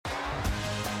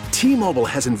T-Mobile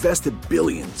has invested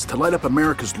billions to light up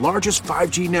America's largest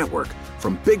 5G network,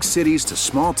 from big cities to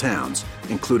small towns,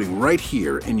 including right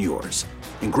here in yours.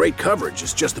 And great coverage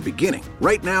is just the beginning.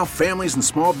 Right now, families and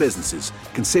small businesses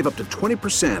can save up to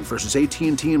 20% versus AT&T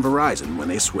and Verizon when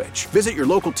they switch. Visit your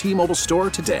local T-Mobile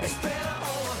store today.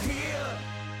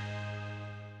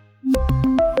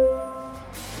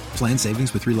 Plan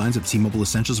savings with 3 lines of T-Mobile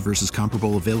Essentials versus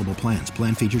comparable available plans.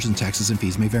 Plan features and taxes and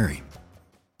fees may vary.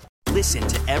 Listen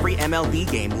to every MLB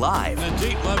game live. In the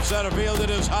deep left center field, it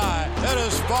is high, it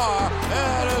is far,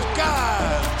 it is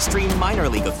gone. Stream minor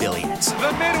league affiliates.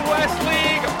 The Midwest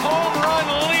League home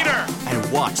run leader.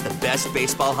 And watch the best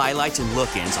baseball highlights and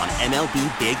look-ins on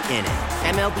MLB Big Inning.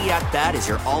 MLB At Bat is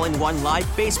your all-in-one live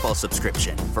baseball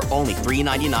subscription for only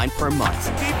 $3.99 per month.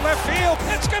 Deep left field,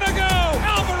 it's gonna go.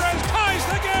 Alvarez ties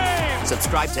the game.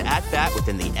 Subscribe to At Bat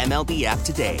within the MLB app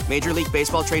today. Major League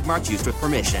Baseball trademarks used with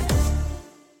permission.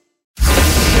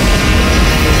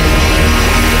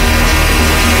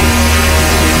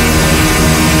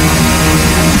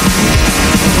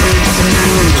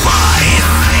 Live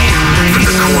from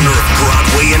the corner of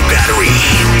Broadway and Battery,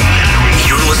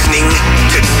 you're listening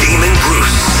to Damon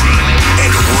Bruce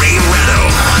and Ray Ratto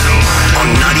on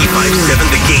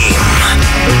 95.7 The Game.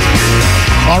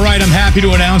 All right, I'm happy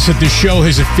to announce that the show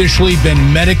has officially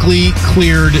been medically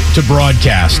cleared to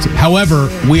broadcast. However,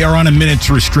 we are on a minutes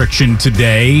restriction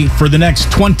today. For the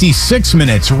next 26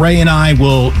 minutes, Ray and I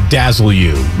will dazzle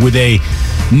you with a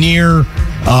near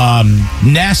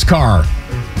NASCAR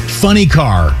funny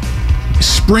car,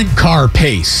 sprint car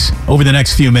pace over the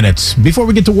next few minutes. Before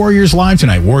we get to Warriors Live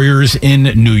tonight, Warriors in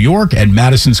New York at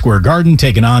Madison Square Garden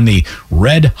taking on the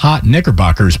red hot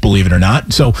Knickerbockers, believe it or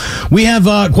not. So we have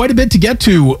quite a bit to get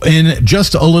to in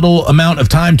just a little amount of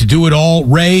time to do it all.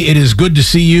 Ray, it is good to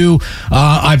see you.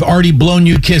 I've already blown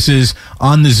you kisses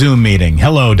on the Zoom meeting.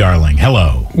 Hello, darling.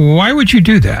 Hello. Why would you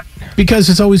do that? Because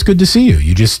it's always good to see you.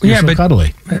 You're so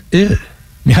cuddly. Yeah,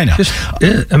 I know.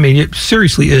 I mean,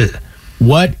 seriously,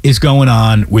 What is going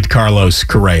on with Carlos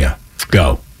Correa?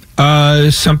 Go.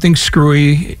 Something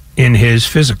screwy in his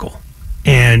physical.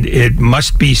 And it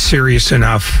must be serious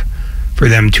enough for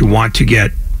them to want to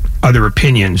get other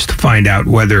opinions to find out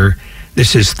whether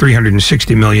this is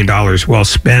 $360 million well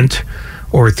spent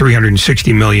or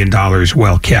 $360 million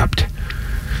well kept.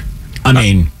 I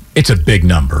mean, it's a big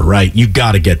number, right? You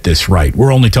got to get this right.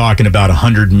 We're only talking about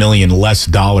 $100 million less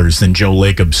dollars than Joe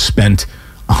Lacob spent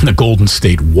on the Golden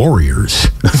State Warriors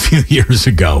a few years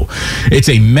ago. It's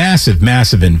a massive,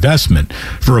 massive investment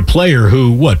for a player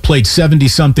who, played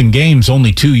 70-something games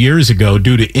only 2 years ago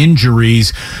due to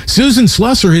injuries. Susan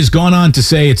Slusser has gone on to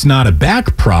say it's not a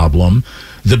back problem.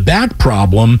 The back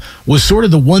problem was sort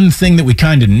of the one thing that we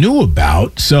kind of knew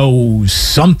about. So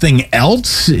something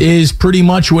else is pretty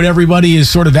much what everybody is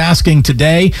sort of asking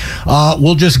today.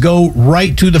 We'll just go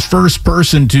right to the first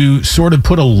person to sort of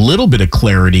put a little bit of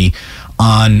clarity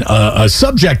on a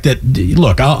subject that,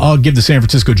 look, I'll give the San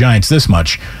Francisco Giants this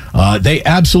much. They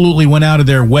absolutely went out of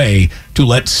their way to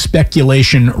let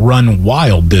speculation run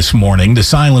wild this morning. The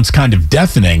silence kind of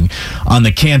deafening on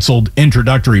the canceled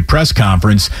introductory press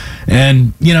conference.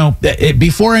 And,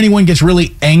 before anyone gets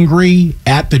really angry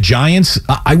at the Giants,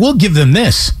 I will give them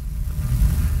this.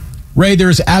 Ray,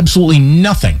 there's absolutely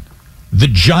nothing the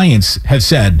Giants have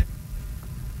said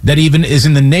that even is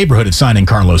in the neighborhood of signing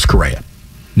Carlos Correa.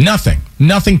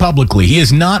 Nothing publicly. He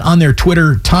is not on their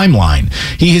Twitter timeline.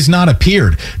 He has not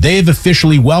appeared. They have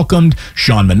officially welcomed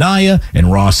Sean Manaea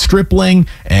and Ross Stripling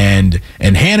and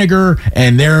Haniger,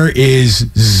 and there is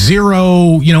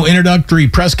zero, introductory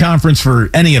press conference for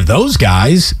any of those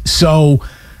guys. So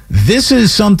this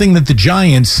is something that the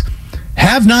Giants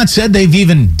have not said they've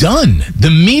even done. The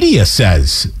media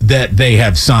says that they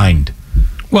have signed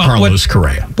Carlos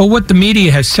Correa. But what the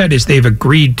media has said is they've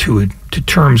agreed to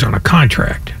terms on a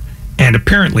contract, and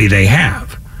apparently they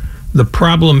have. The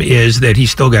problem is that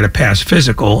he's still got to pass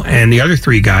physical, and the other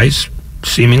three guys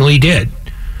seemingly did.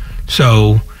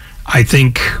 So I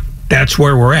think that's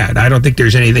where we're at. I don't think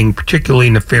there's anything particularly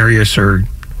nefarious or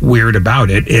weird about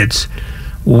it. It's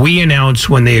we announce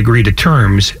when they agree to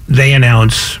terms, they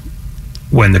announce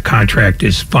when the contract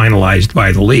is finalized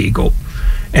by the league.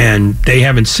 And they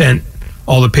haven't sent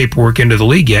all the paperwork into the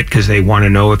league yet because they want to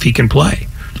know if he can play.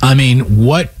 I mean,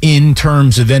 what in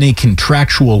terms of any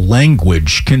contractual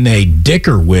language can they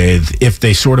dicker with if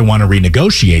they sort of want to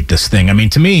renegotiate this thing? I mean,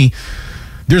 to me,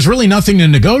 there's really nothing to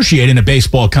negotiate in a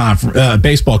baseball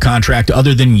contract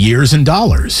other than years and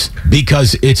dollars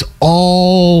because it's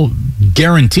all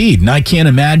guaranteed. And I can't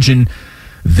imagine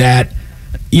that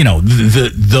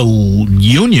the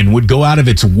union would go out of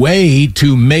its way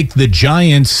to make the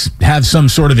Giants have some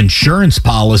sort of insurance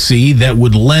policy that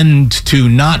would lend to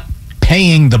not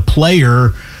paying the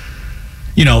player,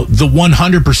 the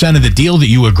 100% of the deal that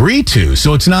you agree to.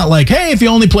 So it's not like, hey, if he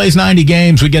only plays 90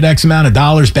 games, we get X amount of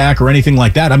dollars back or anything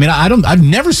like that. I mean, I've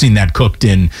never seen that cooked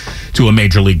into a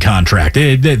major league contract.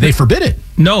 They forbid it.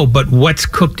 No, but what's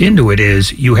cooked into it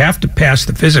is you have to pass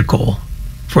the physical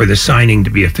for the signing to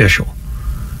be official.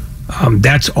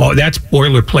 That's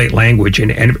boilerplate language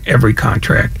in every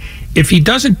contract. If he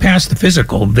doesn't pass the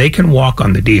physical, they can walk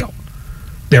on the deal.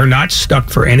 They're not stuck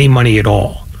for any money at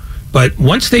all. But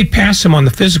once they pass him on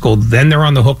the physical, then they're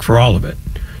on the hook for all of it.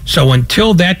 So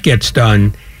until that gets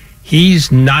done,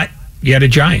 he's not yet a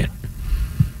Giant.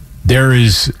 There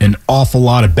is an awful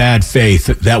lot of bad faith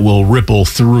that will ripple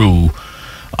through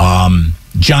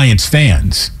Giants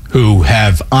fans who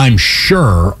have, I'm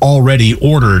sure, already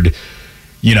ordered,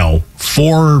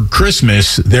 for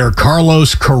Christmas, their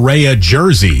Carlos Correa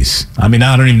jerseys. I mean,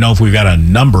 I don't even know if we've got a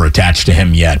number attached to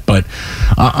him yet, but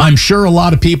I'm sure a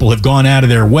lot of people have gone out of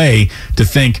their way to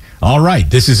think, all right,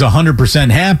 this is 100%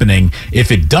 happening.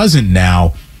 If it doesn't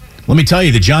now, let me tell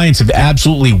you, the Giants have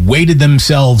absolutely weighted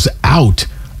themselves out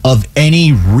of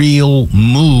any real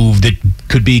move that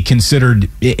could be considered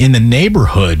in the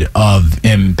neighborhood of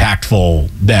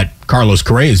impactful that Carlos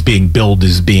Correa is being billed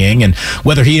as being, and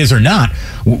whether he is or not,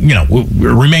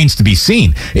 remains to be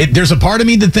seen. There's a part of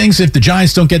me that thinks if the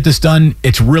Giants don't get this done,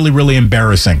 it's really, really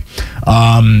embarrassing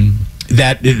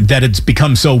that it's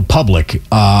become so public.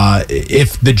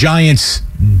 If the Giants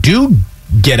do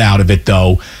get out of it,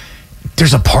 though,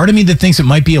 there's a part of me that thinks it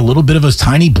might be a little bit of a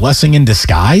tiny blessing in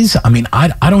disguise. I mean,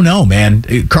 I don't know, man.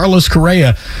 Carlos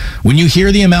Correa, when you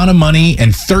hear the amount of money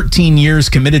and 13 years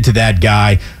committed to that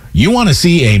guy, you want to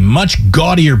see a much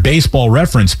gaudier Baseball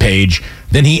Reference page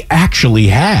than he actually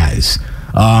has.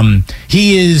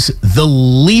 He is the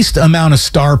least amount of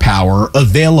star power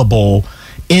available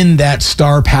in that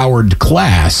star-powered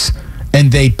class,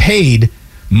 and they paid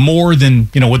more than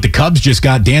what the Cubs just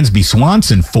got Dansby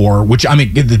Swanson for, which, I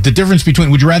mean, the difference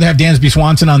between, would you rather have Dansby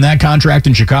Swanson on that contract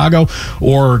in Chicago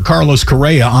or Carlos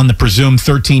Correa on the presumed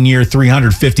 13-year,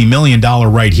 $350 million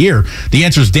right here? The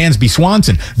answer is Dansby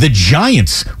Swanson. The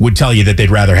Giants would tell you that they'd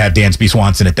rather have Dansby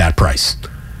Swanson at that price.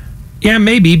 Yeah,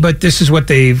 maybe, but this is what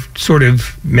they've sort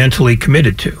of mentally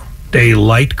committed to. They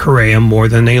liked Correa more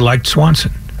than they liked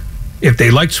Swanson. If they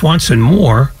liked Swanson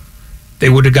more, they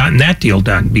would have gotten that deal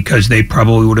done because they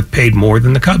probably would have paid more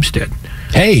than the Cubs did.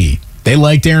 Hey, they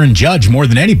liked Aaron Judge more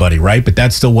than anybody, right? But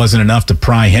that still wasn't enough to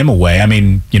pry him away. I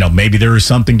mean, maybe there is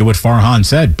something to what Farhan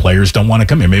said. Players don't want to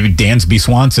come here. Maybe Dansby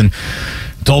Swanson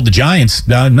told the Giants,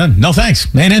 no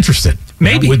thanks, ain't interested.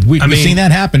 Maybe. We've seen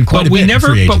that happen quite a bit in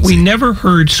free agency. But we never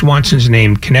heard Swanson's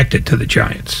name connected to the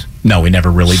Giants. No, we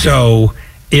never really did. So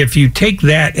if you take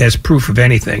that as proof of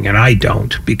anything, and I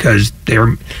don't, because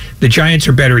the Giants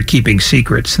are better at keeping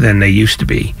secrets than they used to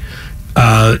be.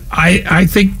 I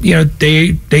think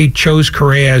they chose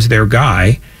Correa as their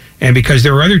guy, and because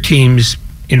there were other teams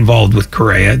involved with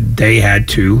Correa, they had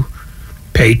to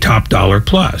pay top dollar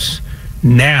plus.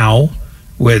 Now,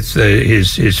 with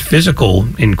his physical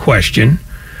in question,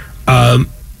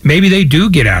 maybe they do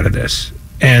get out of this,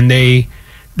 and they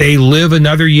live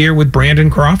another year with Brandon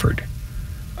Crawford.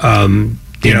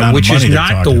 Which is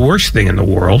not the worst thing in the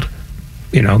world,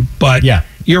 but yeah.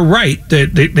 You're right.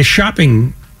 The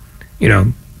shopping,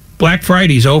 Black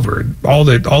Friday's over. All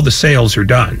the sales are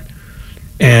done.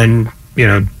 And,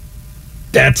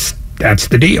 that's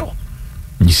the deal.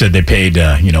 You said they paid,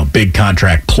 big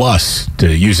contract plus,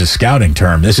 to use a scouting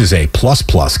term. This is a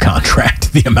plus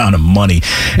contract, the amount of money.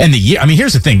 And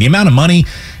here's the thing. The amount of money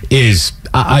is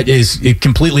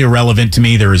completely irrelevant to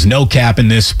me. There is no cap in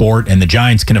this sport, and the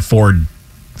Giants can afford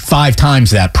 5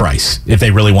 times that price if they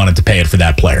really wanted to pay it for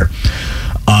that player.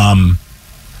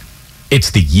 It's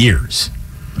the years.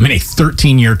 I mean, a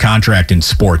 13-year contract in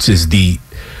sports is the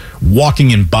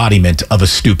walking embodiment of a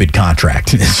stupid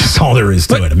contract. It's just all there is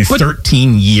to it. I mean,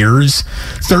 13 years?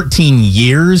 13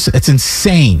 years? It's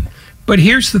insane. But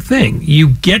here's the thing. You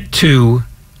get to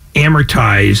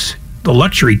amortize the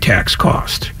luxury tax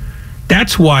cost.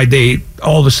 That's why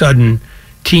all of a sudden,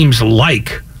 teams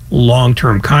like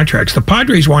long-term contracts. The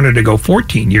Padres wanted to go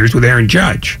 14 years with Aaron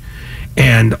Judge,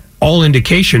 and all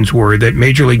indications were that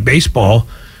Major League Baseball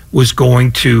was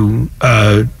going to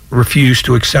refuse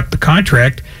to accept the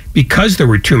contract because there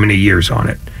were too many years on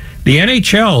it. The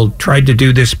NHL tried to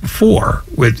do this before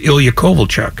with Ilya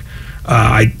Kovalchuk.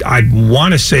 I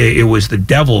want to say it was the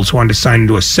Devils wanted to sign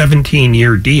into a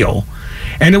 17-year deal,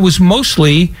 and it was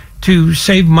mostly to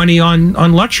save money on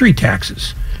luxury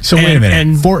taxes. So wait a minute.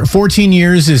 And 14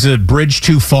 years is a bridge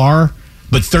too far,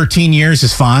 but 13 years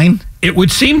is fine? It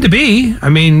would seem to be. I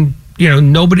mean,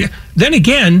 nobody. Then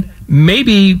again,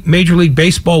 maybe Major League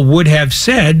Baseball would have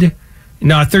said,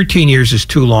 no, 13 years is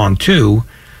too long too,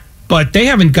 but they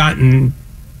haven't gotten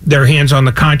their hands on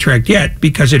the contract yet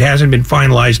because it hasn't been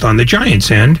finalized on the Giants'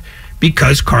 end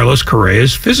because Carlos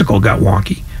Correa's physical got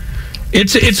wonky.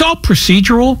 It's all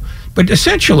procedural, but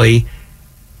essentially,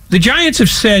 the Giants have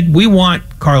said, we want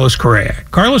Carlos Correa.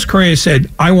 Carlos Correa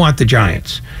said, I want the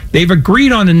Giants. They've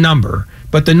agreed on a number,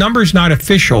 but the number's not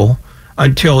official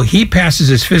until he passes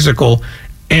his physical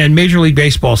and Major League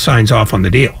Baseball signs off on the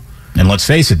deal. And let's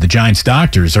face it, the Giants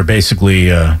doctors are basically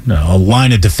a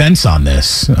line of defense on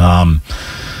this.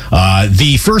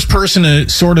 The first person to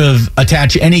sort of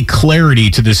attach any clarity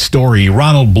to this story,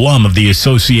 Ronald Blum of the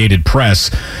Associated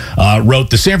Press,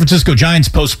 wrote, the San Francisco Giants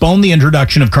postponed the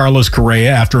introduction of Carlos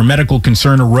Correa after a medical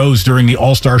concern arose during the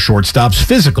All-Star shortstop's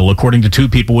physical, according to two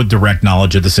people with direct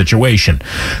knowledge of the situation.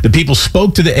 The people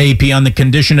spoke to the AP on the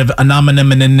condition of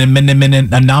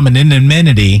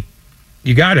anonymity.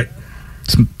 You got it.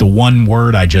 It's the one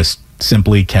word I just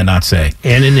simply cannot say.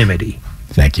 Anonymity.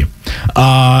 Thank you.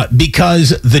 Because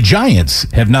the Giants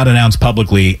have not announced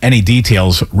publicly any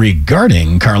details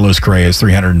regarding Carlos Correa's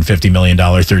 $350 million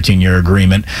 13-year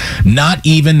agreement, not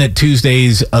even that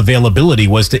Tuesday's availability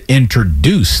was to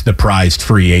introduce the prized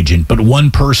free agent. But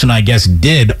one person, I guess,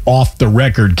 did off the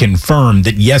record confirm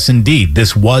that, yes, indeed,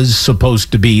 this was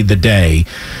supposed to be the day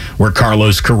where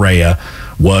Carlos Correa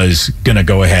was going to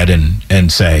go ahead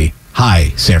and say, hi,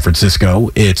 San Francisco.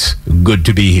 It's good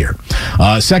to be here.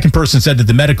 Second person said that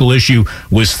the medical issue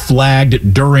was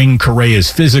flagged during Correa's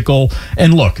physical.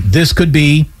 And look, this could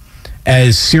be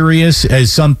as serious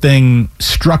as something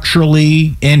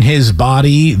structurally in his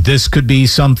body. This could be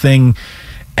something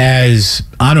as,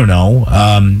 I don't know,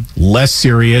 less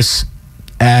serious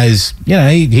as,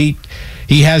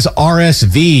 he has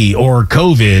RSV or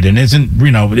COVID and isn't,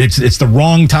 it's the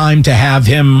wrong time to have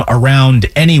him around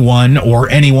anyone or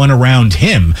anyone around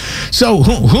him. So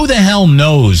who the hell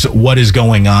knows what is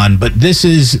going on? But this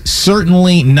is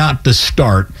certainly not the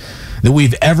start that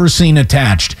we've ever seen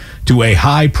attached to a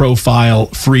high-profile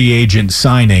free agent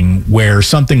signing where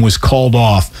something was called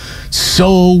off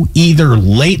so either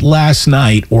late last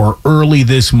night or early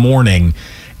this morning.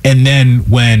 And then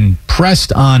when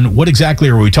pressed on what exactly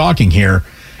are we talking here,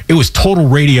 it was total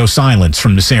radio silence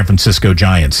from the San Francisco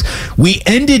Giants. We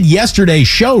ended yesterday's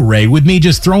show, Ray, with me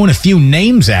just throwing a few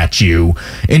names at you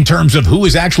in terms of who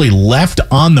is actually left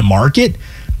on the market.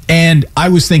 And I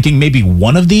was thinking maybe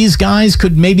one of these guys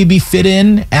could maybe be fit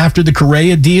in after the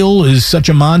Correa deal is such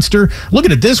a monster. Look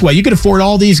at it this way. You could afford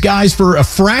all these guys for a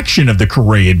fraction of the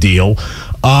Correa deal.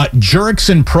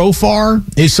 Jurickson Profar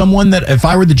is someone that if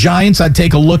I were the Giants, I'd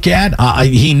take a look at.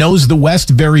 He knows the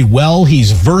West very well.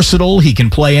 He's versatile. He can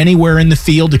play anywhere in the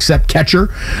field except catcher.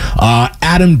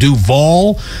 Adam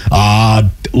Duvall.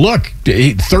 Look,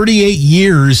 38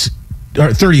 years.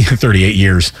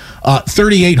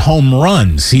 38 home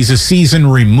runs. He's a season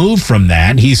removed from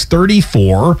that. He's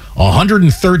 34,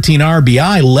 113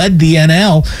 RBI, led the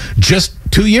NL just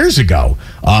 2 years ago.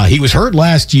 He was hurt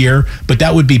last year, but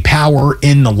that would be power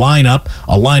in the lineup,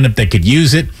 a lineup that could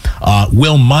use it.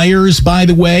 Will Myers, by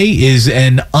the way, is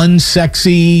an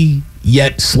unsexy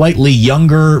yet slightly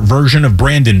younger version of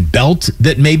Brandon Belt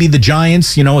that maybe the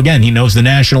Giants, again, he knows the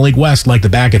National League West like the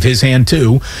back of his hand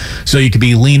too. So you could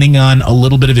be leaning on a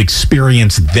little bit of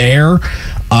experience there.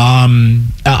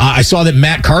 I saw that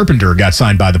Matt Carpenter got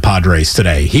signed by the Padres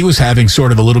today. He was having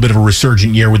sort of a little bit of a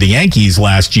resurgent year with the Yankees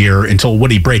last year until what,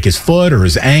 he break his foot or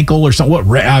his ankle or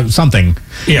something.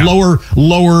 Yeah.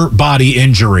 Lower body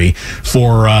injury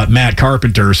for Matt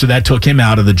Carpenter. So that took him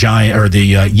out of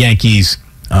the Yankees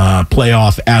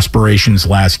playoff aspirations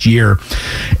last year.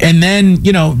 And then,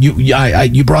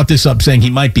 you brought this up saying he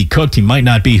might be cooked. He might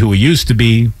not be who he used to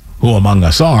be. Who among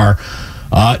us are?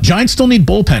 Giants still need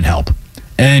bullpen help.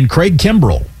 And Craig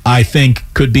Kimbrell, I think,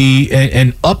 could be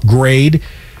an upgrade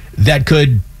that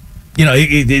could,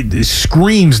 it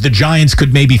screams the Giants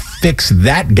could maybe fix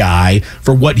that guy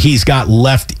for what he's got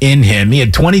left in him. He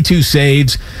had 22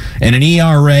 saves and an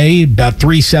ERA, about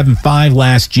 3.75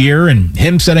 last year. And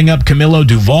him setting up Camilo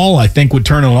Duvall, I think, would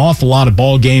turn an awful lot of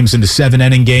ball games into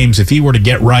 7-inning games if he were to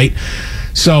get right.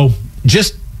 So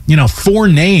just, 4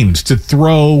 names to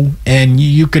throw, and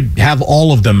you could have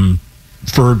all of them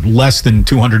for less than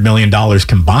 $200 million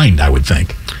combined, I would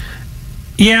think.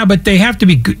 Yeah, but they have to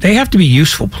be good. They have to be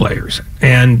useful players,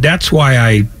 and that's why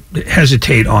I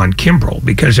hesitate on Kimbrell,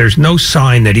 because there's no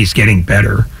sign that he's getting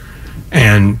better.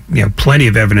 and plenty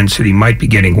of evidence that he might be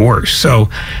getting worse. So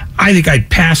I think I'd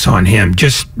pass on him.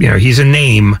 Just, he's a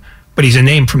name, but he's a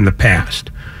name from the past.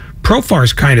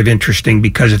 Profar's kind of interesting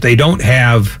because if they don't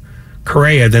have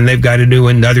Correa, then they've got to do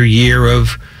another year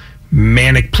of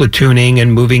manic platooning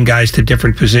and moving guys to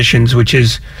different positions, which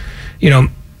is,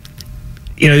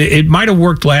 it might have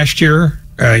worked last year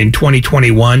in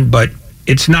 2021, but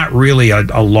it's not really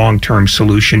a long-term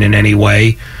solution in any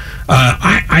way.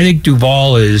 I think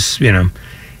Duvall is,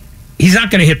 he's not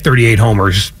going to hit 38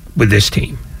 homers with this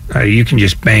team. You can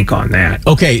just bank on that.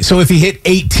 Okay, so if he hit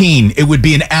 18, it would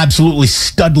be an absolutely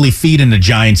studly feat in the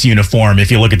Giants uniform if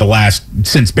you look at the last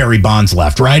since Barry Bonds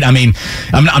left, right? I mean,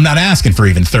 I'm not asking for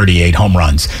even 38 home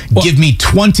runs. Well, give me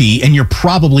 20, and you're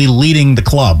probably leading the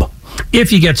club. If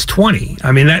he gets 20.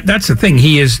 I mean, that's the thing.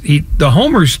 His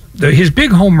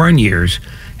big home run years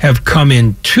have come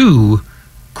in two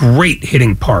great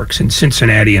hitting parks in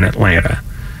Cincinnati and Atlanta.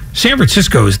 San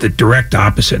Francisco is the direct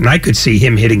opposite, and I could see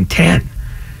him hitting 10.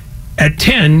 At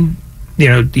 10,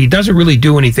 he doesn't really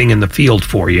do anything in the field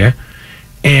for you,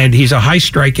 and he's a high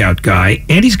strikeout guy,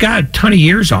 and he's got a ton of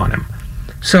years on him.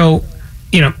 So,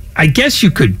 I guess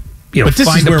you could, but this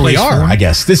find is where we are. I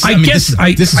guess this. I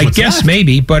guess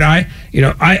maybe, but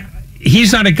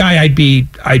he's not a guy I'd be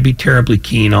terribly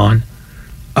keen on.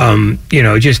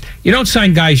 Just you don't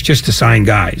sign guys just to sign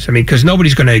guys. I mean, because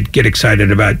nobody's going to get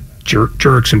excited about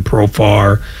Jurickson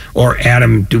Profar or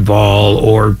Adam Duvall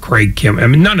or Craig Kim. I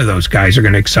mean, none of those guys are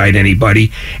going to excite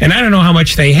anybody, and I don't know how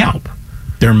much they help.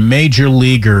 They're major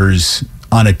leaguers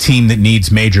on a team that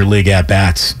needs major league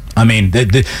at-bats. I mean,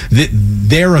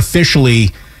 they're officially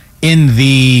in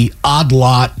the odd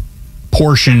lot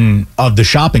portion of the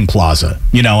shopping plaza.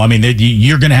 I mean,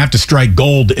 you're going to have to strike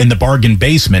gold in the bargain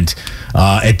basement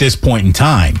at this point in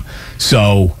time.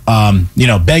 So,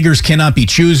 beggars cannot be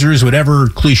choosers, whatever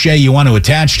cliche you want to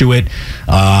attach to it.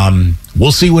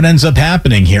 We'll see what ends up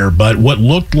happening here. But what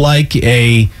looked like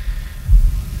a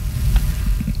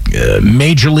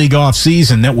major league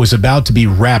offseason that was about to be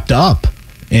wrapped up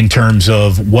in terms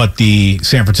of what the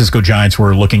San Francisco Giants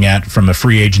were looking at from a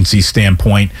free agency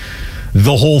standpoint,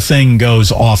 the whole thing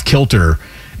goes off kilter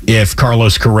if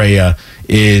Carlos Correa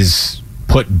is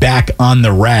put back on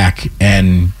the rack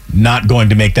and not going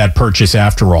to make that purchase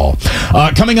after all.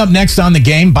 Coming up next on the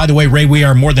game, by the way, Ray, we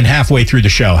are more than halfway through the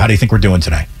show. How do you think we're doing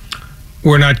today?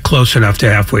 We're not close enough to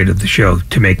halfway to the show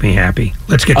to make me happy.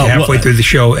 Let's get to halfway through the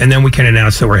show, and then we can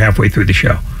announce that we're halfway through the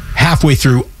show. Halfway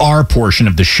through our portion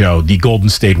of the show, the Golden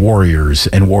State Warriors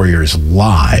and Warriors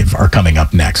Live are coming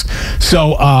up next.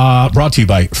 So, brought to you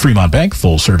by Fremont Bank,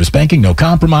 full service banking, no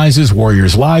compromises.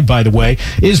 Warriors Live, by the way,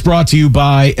 is brought to you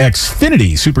by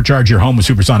Xfinity. Supercharge your home with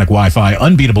supersonic Wi-Fi,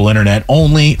 unbeatable internet,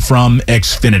 only from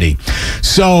Xfinity.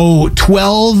 So,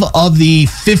 12 of the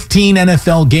 15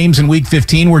 NFL games in Week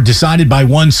 15 were decided by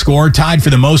one score, tied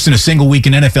for the most in a single week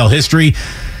in NFL history.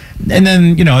 And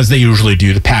then, as they usually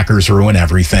do, the Packers ruin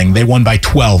everything. They won by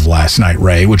 12 last night,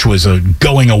 Ray, which was a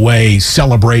going-away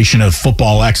celebration of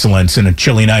football excellence in a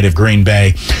chilly night of Green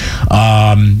Bay.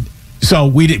 So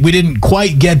we didn't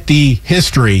quite get the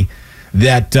history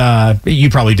that you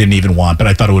probably didn't even want, but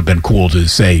I thought it would have been cool to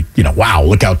say, wow,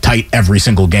 look how tight every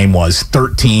single game was.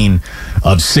 13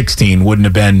 of 16 wouldn't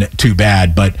have been too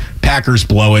bad, but Packers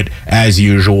blow it as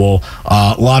usual.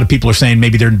 A lot of people are saying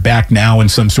maybe they're back now in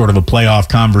some sort of a playoff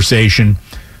conversation.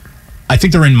 I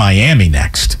think they're in Miami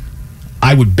next.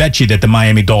 I would bet you that the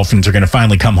Miami Dolphins are going to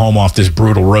finally come home off this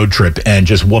brutal road trip and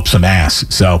just whoop some ass.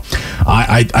 So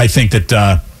I think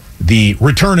that the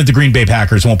return of the Green Bay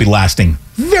Packers won't be lasting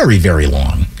very, very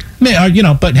long.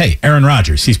 But hey, Aaron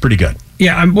Rodgers, he's pretty good.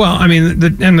 Yeah,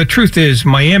 the truth is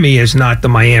Miami is not the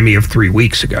Miami of 3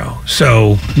 weeks ago.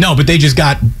 So no, but they just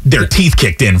got their teeth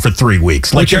kicked in for 3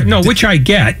 weeks. Which I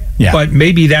get, yeah. But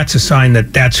maybe that's a sign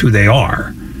that that's who they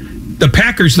are. The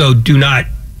Packers, though, do not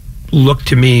look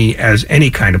to me as any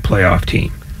kind of playoff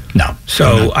team. No.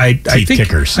 So I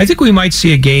think we might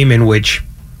see a game in which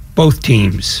both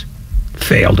teams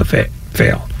fail.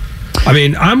 I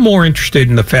mean, I'm more interested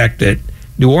in the fact that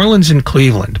New Orleans and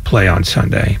Cleveland play on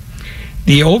Sunday.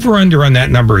 The over-under on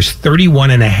that number is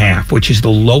 31.5, which is the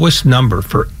lowest number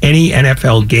for any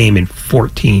NFL game in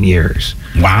 14 years.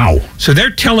 Wow. So they're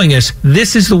telling us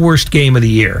this is the worst game of the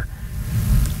year.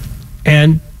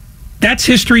 And that's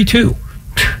history, too.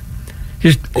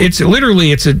 It's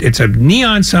a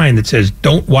neon sign that says,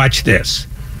 don't watch this.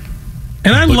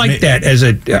 And I like that as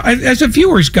a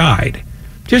viewer's guide.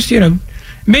 Just,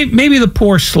 maybe the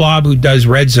poor slob who does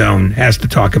Red Zone has to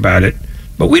talk about it,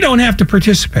 but we don't have to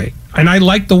participate. And I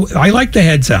like the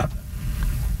heads up.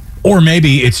 Or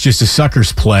maybe it's just a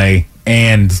sucker's play,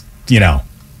 and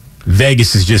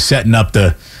Vegas is just setting up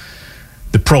the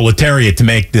proletariat to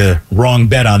make the wrong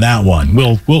bet on that one.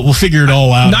 We'll figure it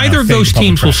all out. Neither of those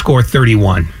teams will score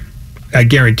 31. I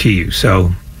guarantee you.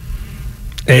 So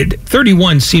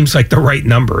 31 seems like the right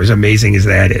number, as amazing as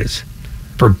that is.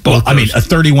 For both. A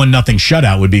 31-0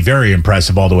 shutout would be very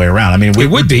impressive all the way around. It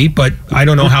would be, but I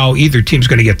don't know how either team's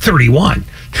going to get 31.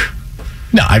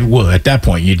 No, at that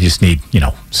point, you just need,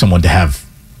 someone to have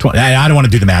 20. I don't want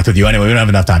to do the math with you anyway. We don't have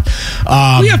enough time.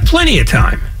 We have plenty of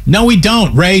time. No, we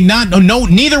don't, Ray.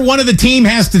 Neither one of the team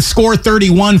has to score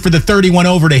 31 for the 31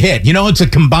 over to hit. It's a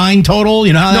combined total.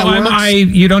 You know how that works?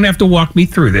 You don't have to walk me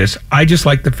through this. I just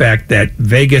like the fact that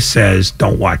Vegas says,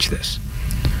 don't watch this.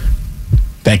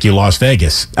 Thank you, Las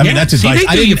Vegas. I mean, that's advice.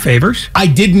 They do you favors. I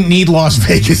didn't need Las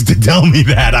Vegas to tell me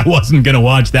that. I wasn't going to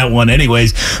watch that one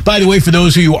anyways. By the way, for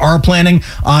those of you who are planning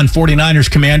on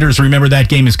 49ers Commanders, remember that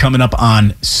game is coming up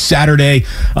on Saturday.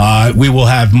 We will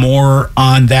have more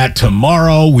on that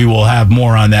tomorrow. We will have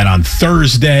more on that on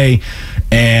Thursday.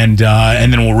 And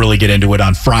then we'll really get into it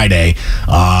on Friday.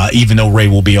 Even though Ray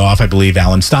will be off, I believe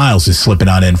Alan Stiles is slipping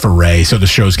on in for Ray. So the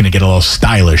show's going to get a little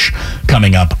stylish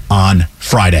coming up on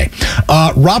Friday.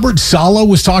 Robert Saleh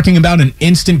was talking about an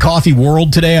instant coffee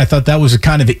world today. I thought that was a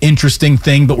kind of interesting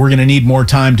thing, but we're going to need more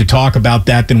time to talk about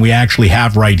that than we actually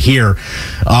have right here.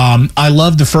 I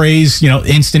love the phrase,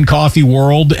 instant coffee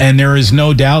world. And there is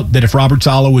no doubt that if Robert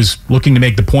Saleh was looking to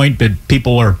make the point that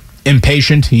people are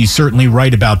impatient, he's certainly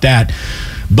right about that.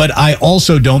 But I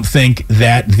also don't think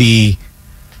that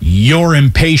you're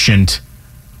impatient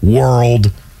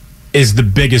world is the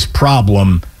biggest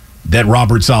problem that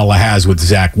Robert Saleh has with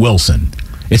Zach Wilson.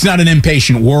 It's not an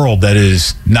impatient world that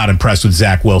is not impressed with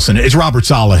Zach Wilson. It's Robert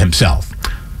Saleh himself.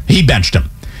 He benched him.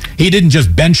 He didn't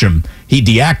just bench him. He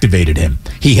deactivated him.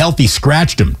 He healthy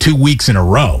scratched him 2 weeks in a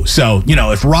row. So,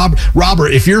 if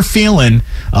Robert, if you're feeling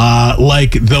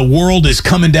like the world is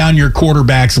coming down your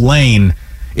quarterback's lane,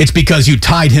 it's because you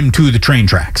tied him to the train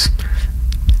tracks.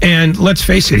 And let's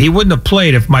face it, he wouldn't have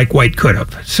played if Mike White could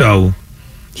have. So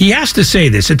he has to say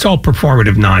this. It's all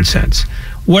performative nonsense.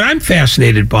 What I'm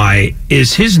fascinated by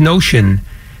is his notion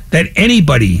that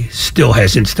anybody still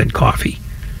has instant coffee.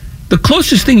 The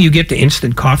closest thing you get to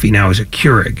instant coffee now is a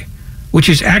Keurig, which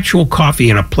is actual coffee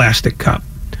in a plastic cup.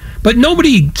 But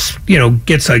nobody,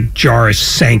 gets a jar of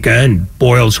Sanka and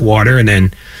boils water and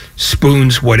then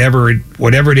spoons whatever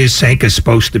it is Sanka's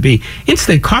supposed to be.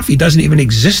 Instant coffee doesn't even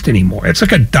exist anymore. It's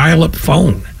like a dial-up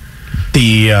phone.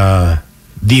 The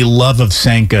love of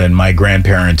Sanka in my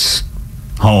grandparents'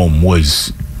 home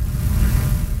was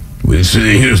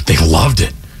they loved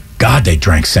it. God, they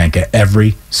drank Sanka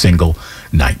every single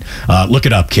night. Look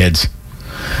it up, kids.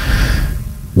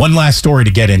 One last story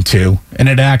to get into, and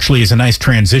it actually is a nice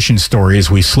transition story as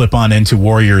we slip on into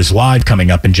Warriors Live coming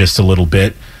up in just a little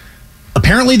bit.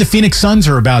 Apparently, the Phoenix Suns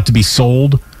are about to be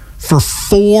sold for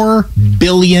 $4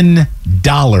 billion.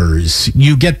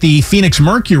 You get the Phoenix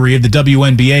Mercury of the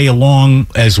WNBA along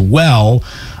as well.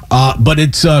 But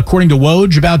it's, according to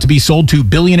Woj, about to be sold to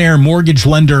billionaire mortgage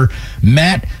lender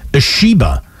Matt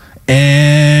Ishbia.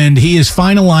 And he is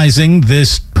finalizing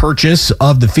this purchase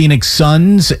of the Phoenix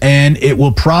Suns, and it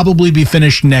will probably be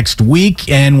finished next week,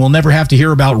 and we'll never have to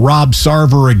hear about Rob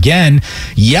Sarver again.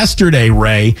 Yesterday,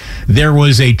 Ray, there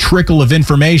was a trickle of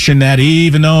information that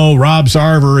even though Rob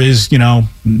Sarver is,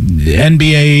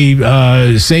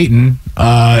 NBA Satan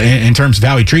in terms of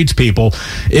how he treats people,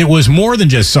 it was more than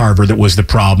just Sarver that was the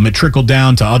problem. It trickled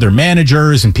down to other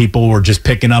managers, and people were just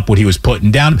picking up what he was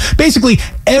putting down. Basically,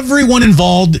 everyone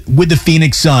involved with the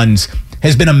Phoenix Suns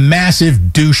has been a massive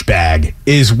douchebag,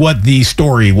 is what the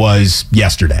story was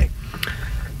yesterday.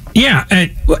 Yeah,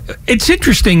 it's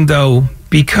interesting, though,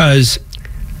 because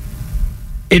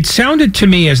it sounded to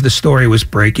me as the story was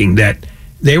breaking that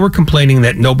they were complaining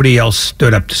that nobody else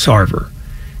stood up to Sarver.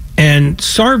 And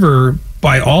Sarver,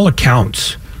 by all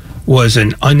accounts, was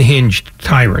an unhinged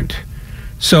tyrant.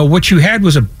 So what you had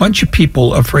was a bunch of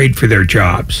people afraid for their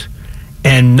jobs,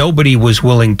 and nobody was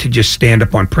willing to just stand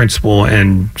up on principle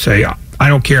and say, I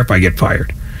don't care if I get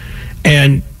fired.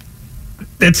 And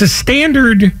that's a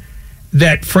standard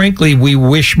that, frankly, we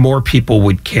wish more people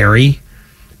would carry.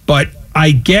 But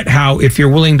I get how if you're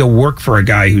willing to work for a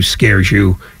guy who scares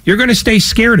you, you're going to stay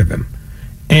scared of him.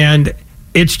 And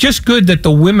it's just good that the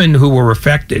women who were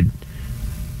affected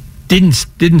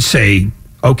didn't say,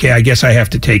 okay, I guess I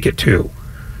have to take it too.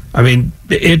 I mean,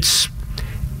 it's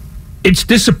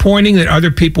disappointing that other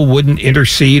people wouldn't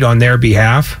intercede on their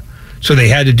behalf, so they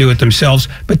had to do it themselves.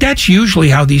 But that's usually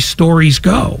how these stories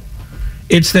go.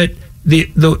 It's that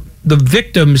the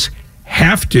victims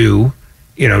have to,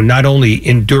 not only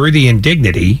endure the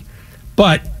indignity,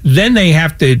 But then they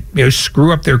have to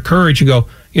screw up their courage and go,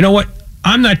 you know what?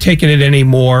 I'm not taking it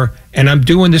anymore, and I'm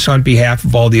doing this on behalf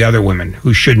of all the other women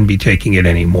who shouldn't be taking it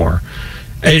anymore.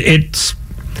 You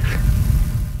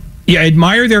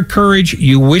admire their courage.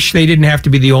 You wish they didn't have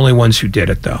to be the only ones who did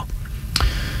it, though.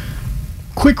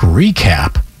 Quick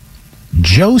recap.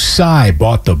 Joe Tsai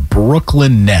bought the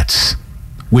Brooklyn Nets,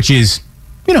 which is,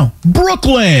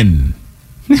 Brooklyn.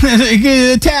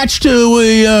 Attached to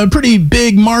a pretty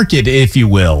big market, if you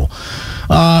will.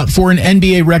 For an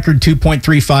NBA record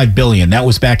 $2.35 billion. That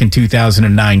was back in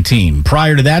 2019.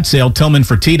 Prior to that sale, Tillman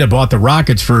Fertitta bought the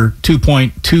Rockets for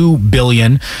 $2.2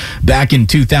 billion back in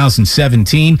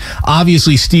 2017.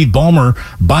 Obviously, Steve Ballmer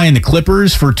buying the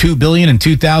Clippers for $2 billion in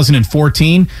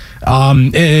 2014.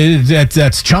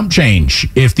 That's chump change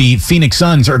if the Phoenix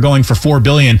Suns are going for $4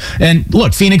 billion. And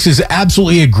look, Phoenix is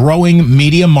absolutely a growing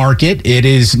media market. It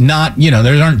is not,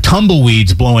 there aren't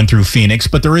tumbleweeds blowing through Phoenix,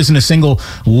 but there isn't a single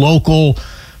local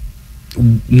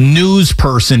news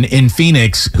person in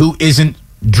Phoenix who isn't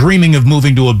dreaming of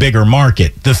moving to a bigger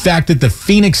market. The fact that the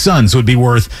Phoenix Suns would be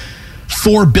worth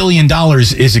 $4 billion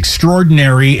is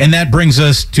extraordinary, and that brings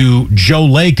us to Joe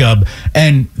Lacob,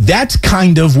 and that's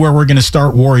kind of where we're going to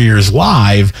start Warriors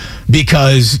Live,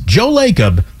 because Joe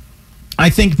Lacob, I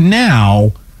think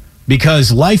now,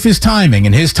 because life is timing,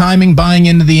 and his timing buying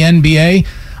into the NBA,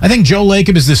 I think Joe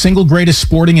Lacob is the single greatest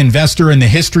sporting investor in the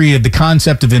history of the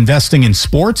concept of investing in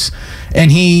sports,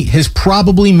 and he has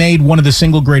probably made one of the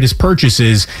single greatest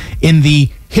purchases in the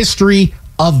history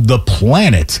of the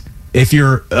planet, if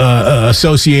you're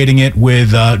associating it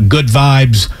with good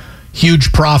vibes,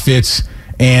 huge profits,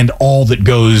 and all that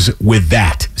goes with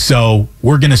that. So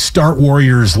we're going to start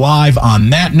Warriors Live on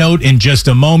that note in just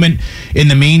a moment. In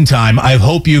the meantime, I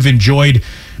hope you've enjoyed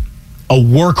a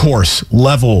workhorse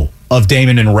level of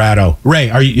Damon and Ratto. Ray,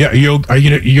 are you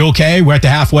okay? We're at the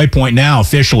halfway point now,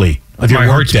 officially, of your My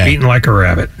heart's beating like a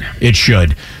rabbit. It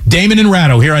should. Damon and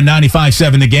Ratto here on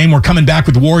 95.7 The Game. We're coming back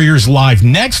with Warriors Live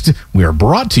next. We are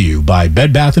brought to you by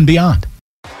Bed Bath & Beyond.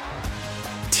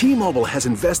 T-Mobile has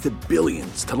invested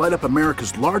billions to light up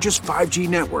America's largest 5G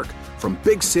network, from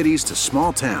big cities to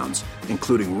small towns,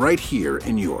 including right here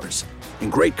in yours.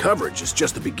 And great coverage is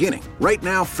just the beginning. Right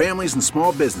now, families and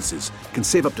small businesses can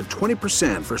save up to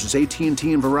 20% versus AT&T and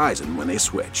Verizon when they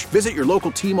switch. Visit your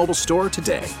local T-Mobile store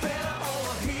today.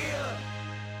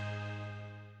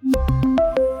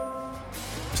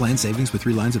 Plan savings with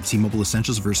 3 lines of T-Mobile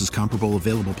Essentials versus comparable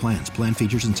available plans. Plan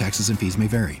features and taxes and fees may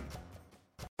vary.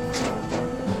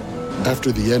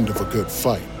 After the end of a good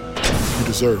fight, you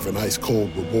deserve an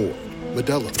ice-cold reward.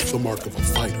 Modelo is the mark of a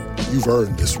fighter. You've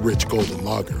earned this rich golden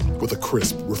lager with a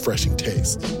crisp, refreshing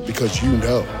taste. Because you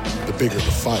know, the bigger the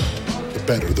fight, the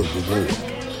better the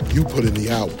reward. You put in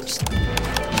the hours,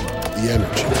 the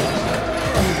energy,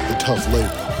 the tough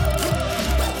labor.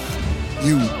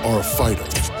 You are a fighter,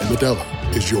 and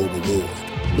Modelo is your reward.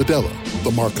 Modelo,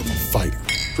 the mark of a fighter.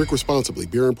 Drink responsibly.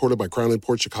 Beer imported by Crown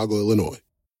Imports, Chicago, Illinois.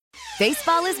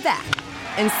 Baseball is back,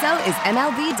 and so is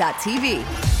MLB.tv.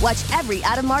 Watch every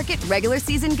out-of-market regular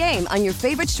season game on your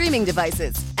favorite streaming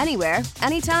devices, anywhere,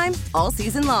 anytime, all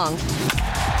season long.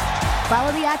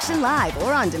 Follow the action live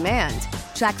or on demand.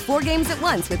 Track 4 games at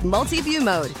once with multi-view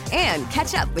mode and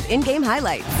catch up with in-game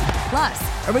highlights.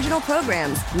 Plus, original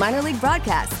programs, minor league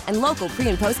broadcasts, and local pre-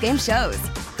 and post-game shows.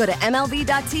 Go to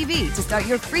MLB.tv to start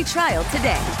your free trial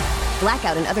today.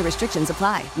 Blackout and other restrictions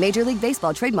apply. Major League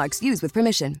Baseball trademarks used with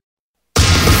permission.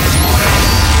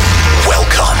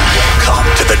 Welcome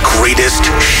to the greatest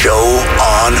show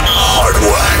on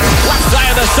hardwood. Left side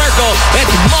of the circle,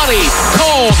 it's money,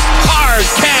 cold, hard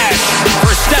cash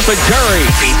for Stephen Curry.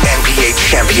 The NBA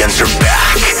champions are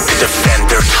back to defend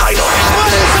their title.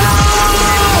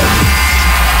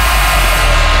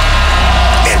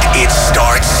 And it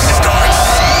starts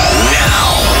now.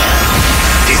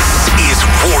 This is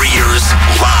Warriors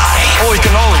Live. Holy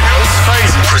cannoli, this is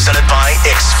crazy. Presented by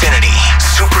Xfinity.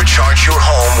 Supercharge your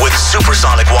home with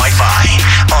supersonic Wi-Fi.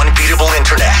 Unbeatable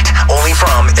internet. Only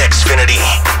from Xfinity.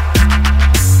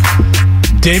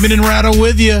 Damon and Ratto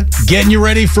with you, getting you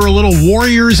ready for a little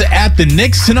Warriors at the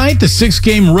Knicks tonight. The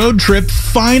 6-game road trip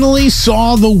finally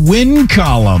saw the win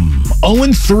column.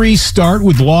 0-3 start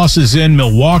with losses in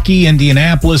Milwaukee,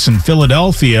 Indianapolis, and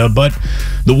Philadelphia, but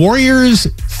the Warriors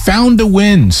found a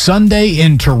win Sunday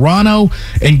in Toronto,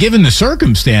 and given the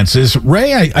circumstances,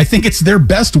 Ray, I think it's their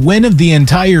best win of the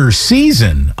entire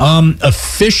season.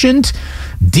 Efficient,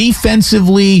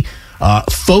 defensively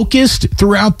focused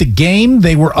throughout the game.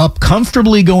 They were up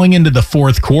comfortably going into the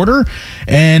fourth quarter,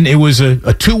 and it was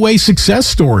a two-way success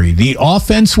story. The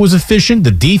offense was efficient,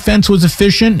 the defense was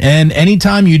efficient, and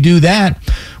anytime you do that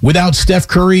without Steph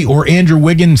Curry or Andrew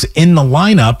Wiggins in the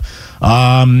lineup,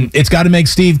 it's got to make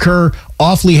Steve Kerr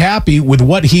awfully happy with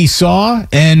what he saw,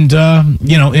 and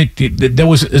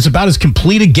it's about as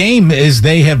complete a game as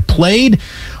they have played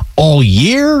all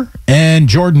year, and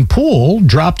Jordan Poole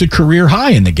dropped a career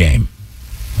high in the game.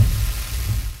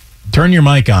 Turn your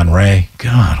mic on, Ray.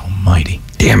 God almighty.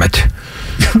 Damn it.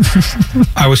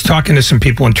 I was talking to some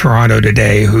people in Toronto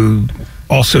today who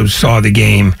also saw the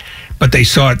game, but they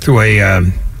saw it through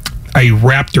a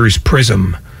Raptors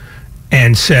prism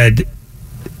and said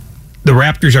the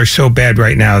Raptors are so bad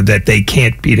right now that they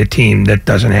can't beat a team that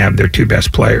doesn't have their two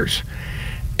best players.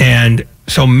 And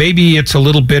so maybe it's a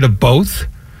little bit of both,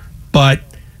 but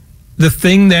the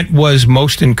thing that was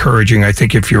most encouraging, I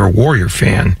think, if you're a Warrior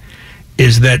fan,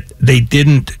 is that they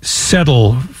didn't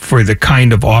settle for the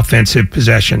kind of offensive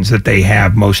possessions that they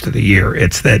have most of the year.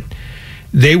 It's that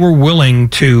they were willing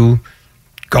to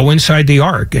go inside the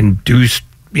arc and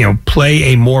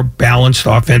play a more balanced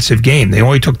offensive game. They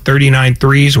only took 39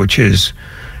 threes, which is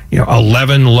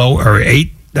 11 low or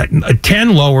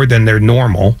 10 lower than their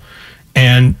normal.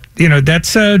 And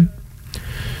that's that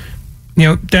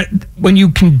when you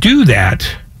can do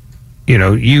that,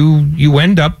 you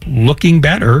end up looking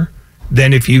better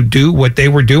than if you do what they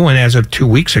were doing as of 2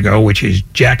 weeks ago, which is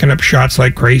jacking up shots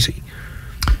like crazy.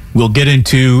 We'll get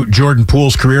into Jordan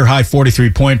Poole's career-high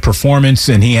 43-point performance,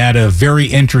 and he had a very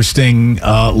interesting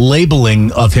labeling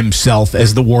of himself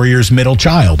as the Warriors' middle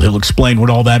child. He'll explain what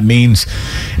all that means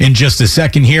in just a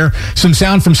second here. Some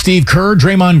sound from Steve Kerr,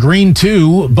 Draymond Green,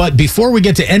 too. But before we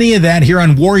get to any of that here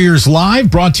on Warriors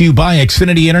Live, brought to you by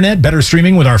Xfinity Internet, better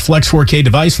streaming with our Flex 4K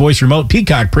device, voice remote,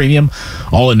 Peacock Premium,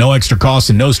 all at no extra cost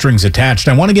and no strings attached.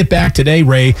 I want to get back today,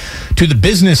 Ray, to the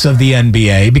business of the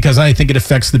NBA, because I think it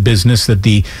affects the business that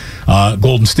the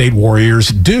Golden State Warriors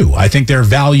do. I think their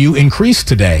value increased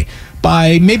today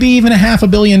by maybe even $500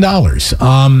 million.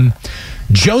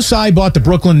 Joe Tsai bought the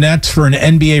Brooklyn Nets for an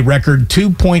NBA record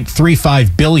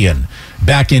 $2.35 billion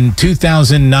back in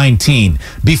 2019.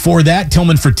 Before that,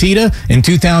 Tillman Fertitta in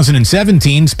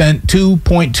 2017 spent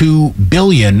 $2.2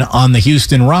 billion on the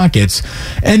Houston Rockets.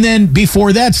 And then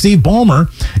before that, Steve Ballmer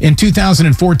in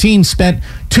 2014 spent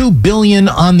 $2 billion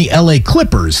on the LA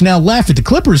Clippers. Now, laugh at the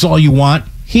Clippers all you want.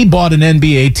 He bought an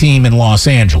NBA team in Los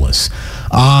Angeles.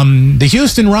 The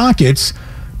Houston Rockets,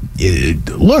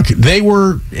 look, they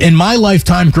were, in my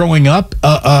lifetime growing up,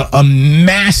 a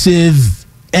massive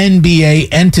NBA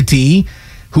entity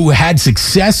who had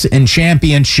success and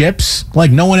championships.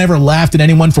 Like, no one ever laughed at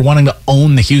anyone for wanting to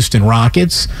own the Houston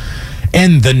Rockets.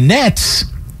 And the Nets,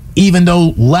 even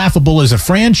though laughable as a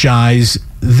franchise,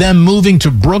 them moving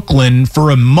to Brooklyn for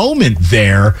a moment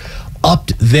there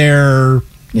upped their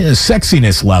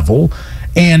sexiness level,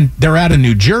 and they're out of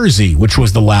New Jersey, which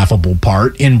was the laughable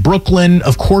part. In Brooklyn,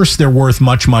 of course, they're worth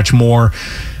much, much more.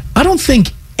 I don't think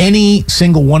any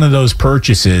single one of those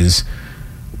purchases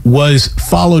was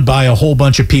followed by a whole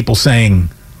bunch of people saying,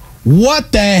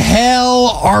 "What the hell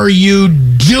are you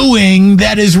doing?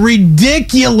 That is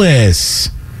ridiculous."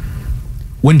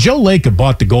 When Joe Lacob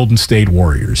bought the Golden State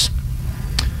Warriors,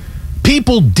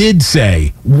 people did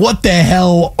say, "What the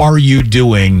hell are you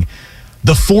doing?"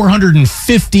 The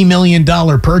 $450 million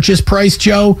purchase price,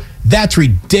 Joe, that's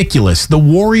ridiculous. The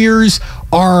Warriors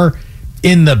are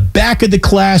in the back of the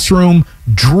classroom,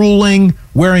 drooling,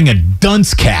 wearing a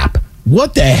dunce cap.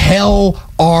 What the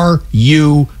hell are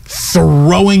you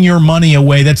throwing your money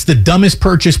away? That's the dumbest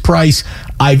purchase price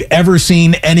I've ever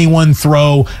seen anyone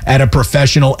throw at a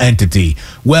professional entity.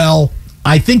 Well,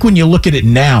 I think when you look at it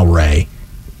now, Ray,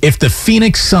 if the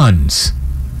Phoenix Suns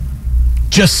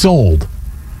just sold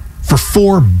for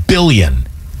 $4 billion,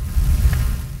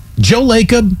 Joe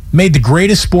Lacob made the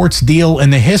greatest sports deal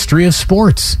in the history of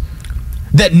sports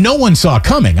that no one saw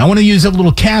coming. I want to use a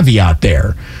little caveat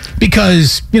there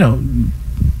because, when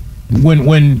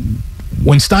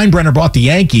Steinbrenner bought the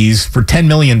Yankees for $10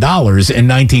 million in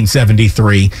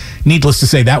 1973, needless to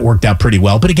say, that worked out pretty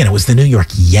well. But again, it was the New York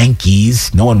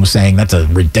Yankees. No one was saying that's a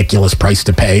ridiculous price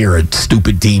to pay or a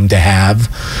stupid team to have.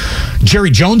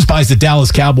 Jerry Jones buys the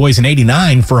Dallas Cowboys in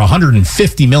 89 for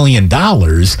 $150 million.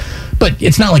 But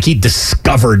it's not like he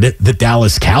discovered the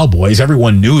Dallas Cowboys.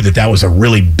 Everyone knew that was a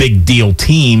really big deal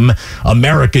team,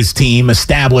 America's team,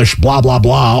 established, blah, blah,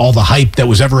 blah, all the hype that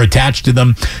was ever attached to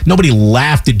them. Nobody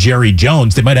laughed at Jerry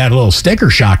Jones. They might have had a little sticker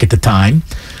shock at the time,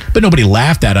 but nobody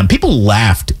laughed at him. People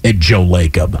laughed at Joe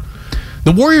Lacob.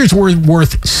 The Warriors were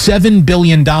worth $7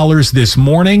 billion this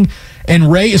morning,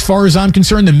 And Ray, as far as I'm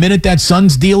concerned, the minute that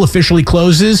Suns deal officially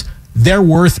closes, they're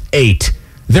worth 8.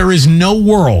 There is no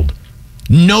world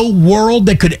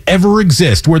that could ever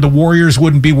exist where the Warriors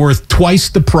wouldn't be worth twice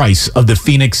the price of the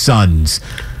Phoenix Suns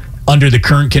under the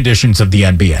current conditions of the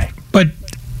NBA. But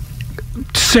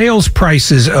sales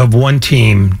prices of one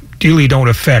team really don't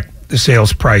affect the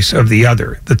sales price of the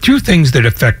other. The two things that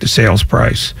affect the sales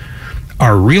price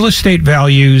are real estate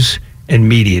values and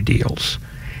media deals.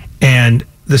 And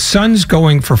the Suns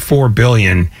going for $4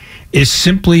 billion is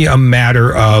simply a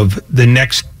matter of the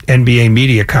next NBA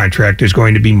media contract is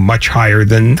going to be much higher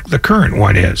than the current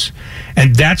one is.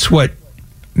 And that's what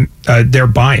they're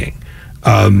buying.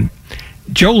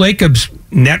 Joe Lacob's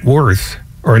net worth,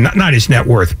 or not his net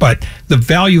worth, but the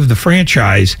value of the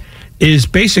franchise is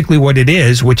basically what it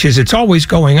is, which is it's always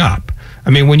going up. I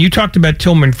mean, when you talked about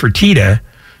Tillman Fertitta,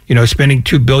 spending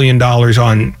 $2 billion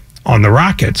on the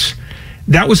Rockets,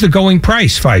 that was the going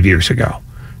price 5 years ago.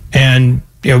 And,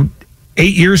 8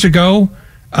 years ago,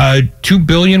 $2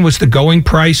 billion was the going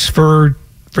price for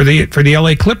the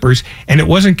LA Clippers, and it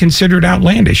wasn't considered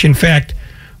outlandish. In fact,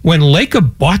 when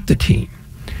Lacob bought the team,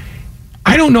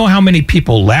 I don't know how many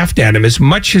people laughed at him as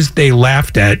much as they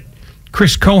laughed at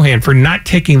Chris Cohan for not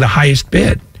taking the highest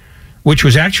bid, which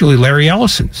was actually Larry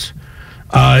Ellison's.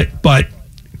 But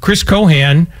Chris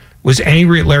Cohan was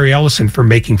angry at Larry Ellison for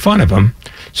making fun of him.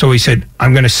 So he said,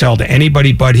 I'm going to sell to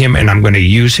anybody but him, and I'm going to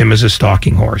use him as a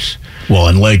stalking horse. Well,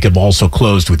 and Lacob also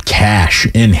closed with cash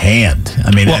in hand.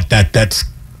 I mean, that's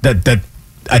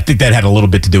I think that had a little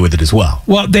bit to do with it as well.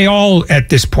 Well, they all, at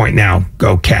this point now,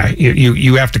 go cash.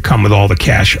 You have to come with all the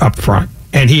cash up front.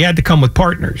 And he had to come with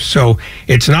partners. So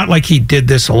it's not like he did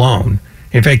this alone.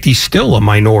 In fact, he's still a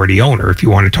minority owner, if you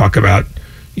want to talk about,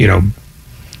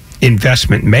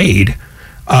 investment made.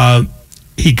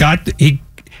 He got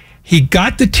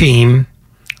the team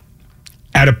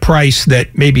at a price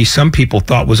that maybe some people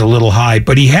thought was a little high,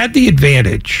 but he had the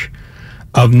advantage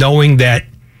of knowing that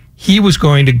he was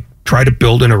going to try to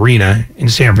build an arena in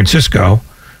San Francisco,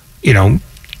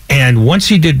 and once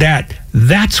he did that,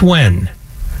 that's when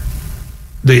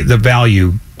the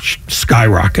value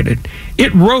skyrocketed.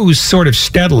 It rose sort of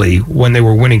steadily when they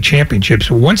were winning championships.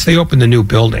 Once they opened the new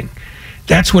building,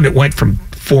 that's when it went from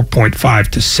 4.5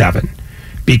 to 7,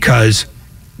 because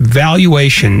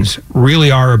valuations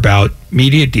really are about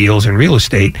media deals and real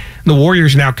estate. The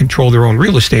Warriors now control their own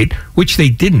real estate, which they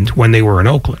didn't when they were in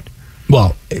Oakland.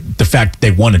 Well, the fact that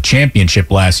they won a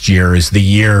championship last year is the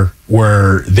year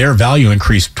where their value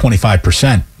increased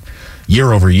 25%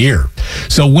 year over year.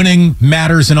 So winning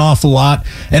matters an awful lot.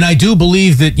 And I do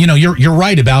believe that, you're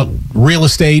right about real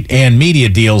estate and media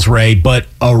deals, Ray, but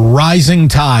a rising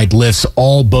tide lifts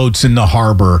all boats in the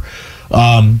harbor.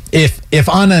 If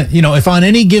on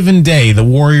any given day the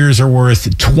Warriors are worth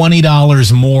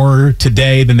 $20 more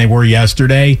today than they were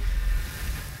yesterday,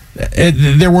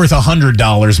 they're worth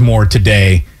 $100 more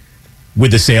today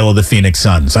with the sale of the Phoenix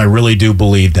Suns. I really do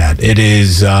believe that. It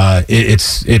is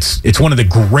it's one of the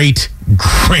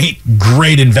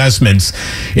great investments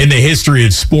in the history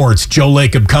of sports. Joe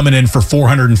Lacob coming in for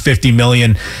 $450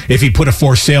 million. If he put a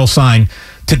for sale sign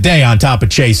today on top of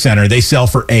Chase Center, they sell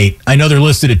for 8. I know they're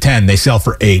listed at 10. They sell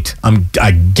for 8.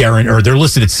 I guarantee, or they're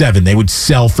listed at 7. They would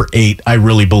sell for 8. I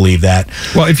really believe that.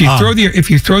 Well, if you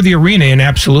throw the arena in,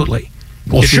 absolutely.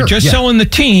 Well, if you're just selling the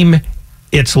team,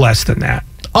 it's less than that.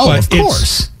 Oh, but of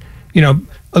course.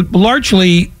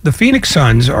 Largely the Phoenix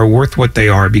Suns are worth what they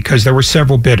are because there were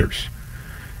several bidders.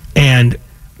 And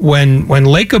when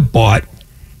Lacob bought,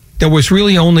 there was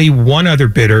really only one other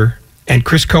bidder, and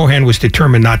Chris Cohan was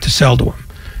determined not to sell to him.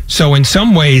 So in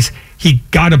some ways, he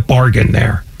got a bargain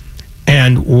there.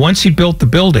 And once he built the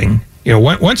building,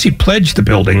 once he pledged the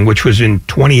building, which was in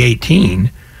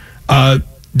 2018,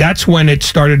 that's when it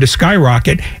started to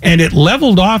skyrocket, and it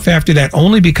leveled off after that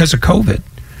only because of COVID.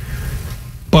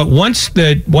 But once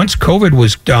COVID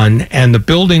was done and the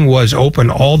building was open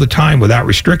all the time without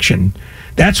restriction,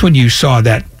 that's when you saw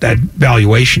that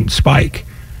valuation spike.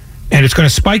 And it's going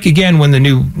to spike again when the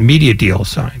new media deal is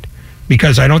signed,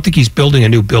 because I don't think he's building a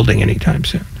new building anytime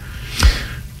soon.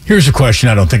 Here's a question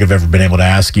I don't think I've ever been able to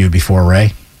ask you before,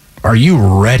 Ray. Are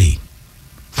you ready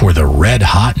for the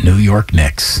red-hot New York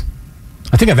Knicks?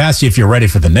 I think I've asked you if you're ready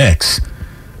for the Knicks,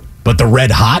 but the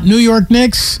red-hot New York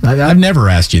Knicks? I've never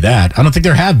asked you that. I don't think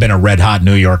there have been a red-hot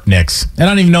New York Knicks. And I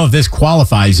don't even know if this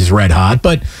qualifies as red-hot,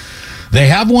 but they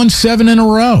have won 7 in a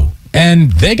row.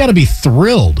 And they got to be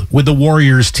thrilled with the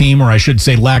Warriors team, or I should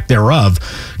say lack thereof.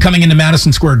 Coming into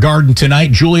Madison Square Garden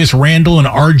tonight, Julius Randle and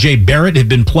R.J. Barrett have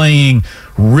been playing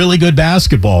really good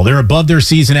basketball. They're above their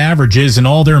season averages in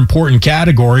all their important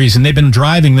categories, and they've been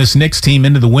driving this Knicks team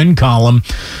into the win column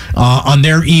on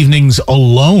their evenings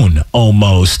alone,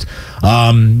 almost.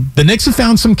 The Knicks have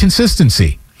found some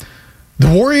consistency. The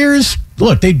Warriors,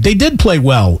 look, they did play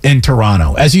well in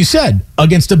Toronto, as you said,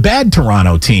 against a bad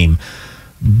Toronto team.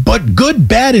 But good,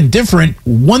 bad, and different,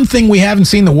 one thing we haven't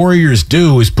seen the Warriors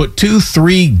do is put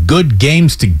 2-3 good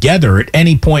games together at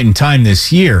any point in time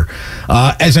this year.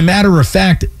 As a matter of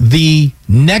fact, the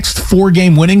next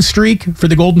 4-game winning streak for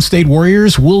the Golden State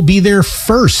Warriors will be their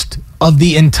first of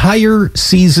the entire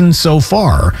season so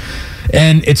far.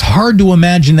 And it's hard to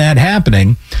imagine that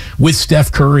happening with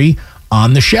Steph Curry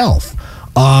on the shelf.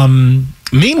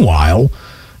 Meanwhile,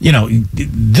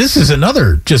 this is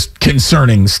another just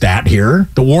concerning stat here.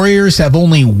 The Warriors have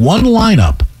only one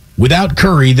lineup without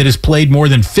Curry that has played more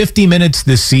than 50 minutes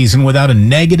this season without a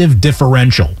negative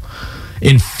differential.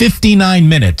 In 59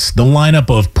 minutes, the lineup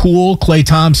of Poole, Klay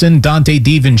Thompson, Dante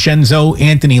DiVincenzo,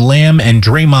 Anthony Lamb, and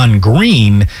Draymond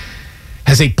Green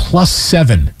has a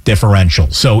 +7 differential.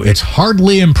 So it's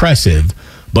hardly impressive,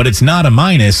 but it's not a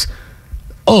minus.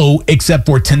 Oh, except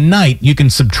for tonight, you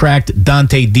can subtract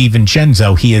Dante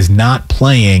DiVincenzo. He is not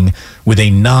playing with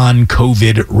a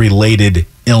non-COVID related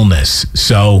illness.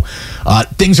 So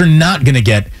things are not going to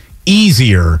get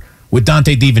easier with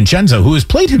Dante DiVincenzo, who has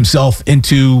played himself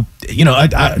into,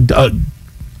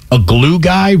 a glue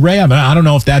guy, Ray. I mean, I don't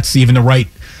know if that's even the right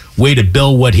way to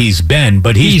bill what he's been,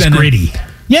 but he's been gritty.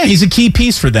 He's a key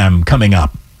piece for them coming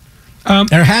up.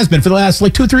 There has been for the last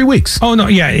 2-3 weeks. Oh no,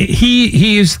 yeah,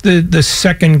 he is the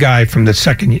second guy from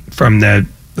the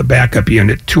backup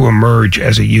unit to emerge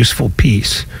as a useful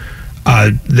piece.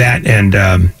 That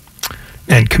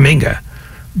and Kuminga,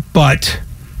 but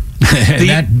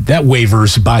that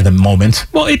wavers by the moment.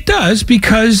 Well, it does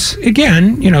because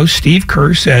again, Steve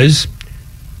Kerr says,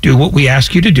 "Do what we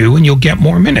ask you to do, and you'll get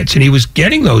more minutes." And he was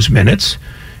getting those minutes,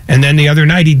 and then the other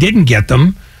night he didn't get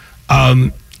them.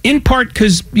 In part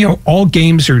because, all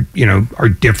games are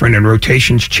different and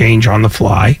rotations change on the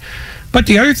fly. But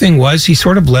the other thing was he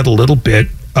sort of let a little bit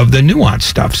of the nuanced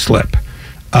stuff slip.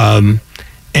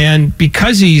 And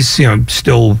because he's,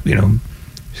 still,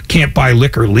 can't buy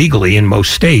liquor legally in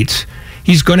most states,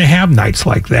 he's going to have nights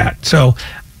like that. So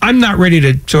I'm not ready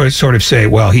to sort of say,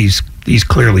 well, he's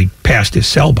clearly past his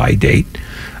sell-by date.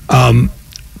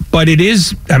 But it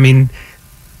is,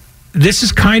 this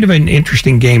is kind of an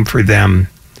interesting game for them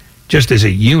just as a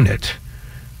unit,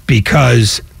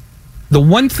 because the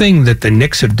one thing that the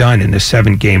Knicks have done in the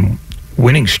 7-game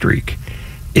winning streak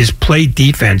is play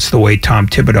defense the way Tom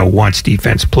Thibodeau wants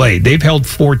defense played. They've held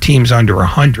 4 teams under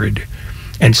 100,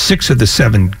 and 6 of the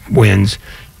 7 wins,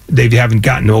 they haven't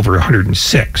gotten over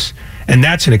 106. And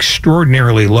that's an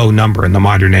extraordinarily low number in the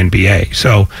modern NBA.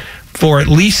 So for at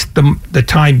least the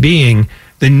time being,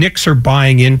 the Knicks are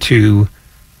buying into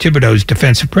Thibodeau's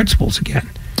defensive principles again.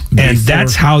 And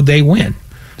that's how they win.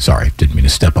 Sorry, didn't mean to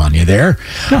step on you there.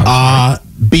 No,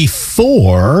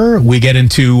 before we get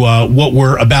into what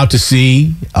we're about to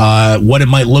see, what it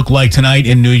might look like tonight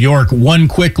in New York, one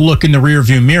quick look in the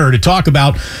rearview mirror to talk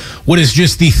about what is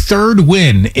just the 3rd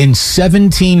win in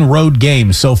 17 road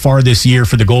games so far this year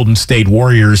for the Golden State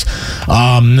Warriors.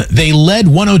 They led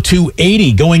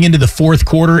 102-80 going into the 4th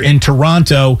quarter in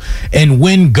Toronto and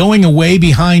win going away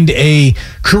behind a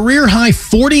career-high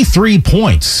 43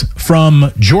 points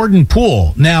from Jordan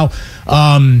Poole. Now,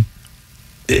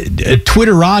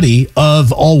 Twitterati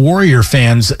of all Warrior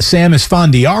fans, Sam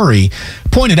Esfandiari,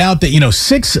 pointed out that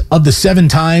 6 of the 7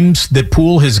 times that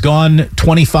Poole has gone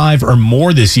 25 or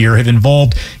more this year have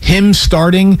involved him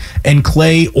starting and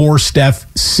Klay or Steph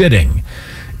sitting.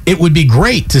 It would be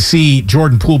great to see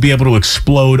Jordan Poole be able to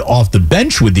explode off the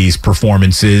bench with these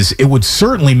performances. It would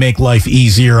certainly make life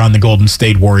easier on the Golden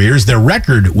State Warriors. Their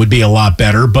record would be a lot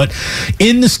better, but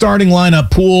in the starting lineup,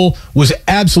 Poole was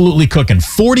absolutely cooking.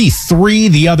 43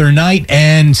 the other night,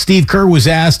 and Steve Kerr was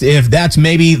asked if that's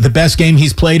maybe the best game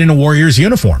he's played in a Warriors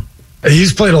uniform.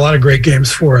 He's played a lot of great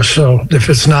games for us, so if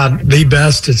it's not the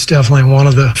best, it's definitely one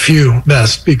of the few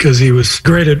best because he was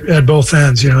great at both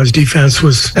ends. His defense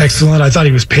was excellent. I thought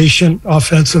he was patient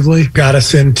offensively, got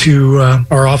us into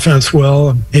our offense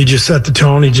well. He just set the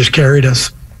tone. He just carried us.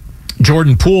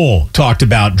 Jordan Poole talked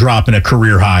about dropping a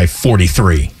career-high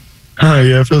 43.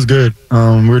 Yeah, it feels good.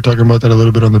 We were talking about that a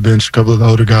little bit on the bench. A couple of the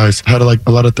older guys had a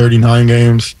lot of 39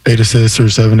 games, 8 assists or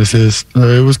 7 assists.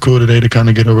 It was cool today to kind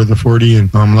of get over the 40,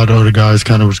 and a lot of older guys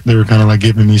they were kind of like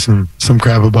giving me some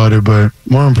crap about it. But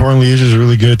more importantly, it's just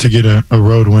really good to get a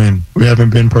road win. We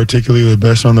haven't been particularly the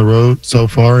best on the road so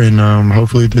far, and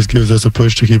hopefully this gives us a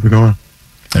push to keep it going.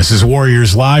 This is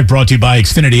Warriors Live, brought to you by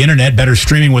Xfinity Internet. Better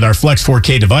streaming with our Flex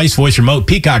 4K device, voice remote,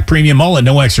 Peacock Premium, all at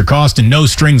no extra cost and no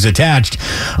strings attached.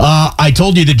 I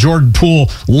told you that Jordan Poole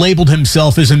labeled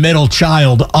himself as a middle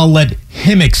child. I'll let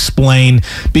him explain,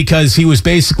 because he was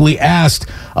basically asked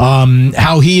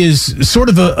how he is sort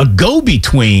of a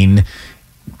go-between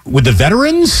with the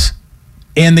veterans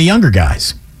and the younger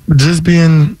guys. Just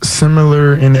being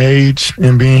similar in age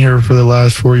and being here for the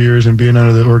last 4 years and being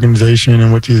under the organization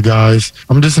and with these guys,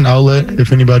 I'm just an outlet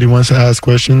if anybody wants to ask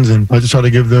questions, and I just try to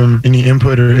give them any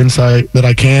input or insight that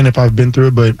I can if I've been through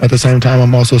it. But at the same time,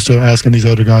 I'm also still asking these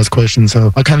older guys questions.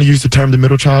 So I kind of use the term the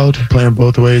middle child, playing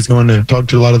both ways, going to talk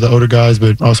to a lot of the older guys,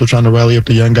 but also trying to rally up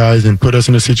the young guys and put us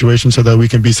in a situation so that we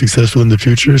can be successful in the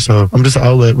future. So I'm just an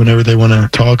outlet whenever they want to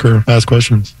talk or ask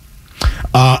questions.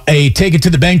 A Take It to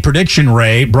the Bank prediction,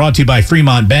 Ray, brought to you by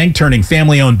Fremont Bank, turning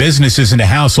family-owned businesses into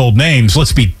household names.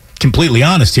 Let's be completely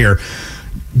honest here.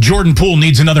 Jordan Poole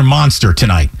needs another monster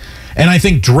tonight. And I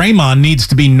think Draymond needs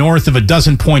to be north of a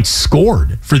dozen points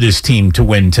scored for this team to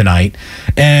win tonight.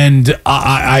 And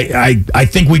I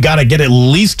think we got to get at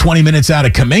least 20 minutes out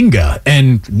of Kuminga.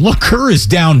 And look, Kerr is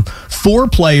down 4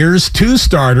 players, 2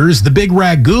 starters. The big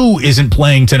Ragu isn't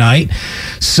playing tonight.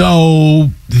 So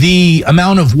the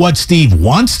amount of what Steve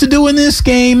wants to do in this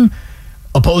game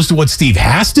opposed to what Steve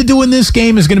has to do in this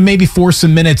game is going to maybe force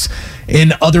some minutes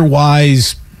in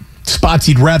otherwise spots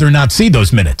he'd rather not see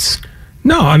those minutes.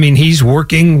 No, I mean, he's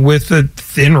working with a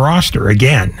thin roster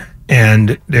again,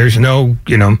 and there's no,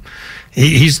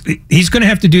 he's going to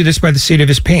have to do this by the seat of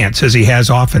his pants, as he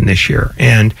has often this year,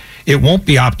 and it won't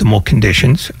be optimal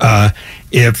conditions.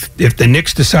 If the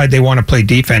Knicks decide they want to play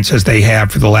defense as they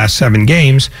have for the last 7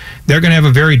 games, they're going to have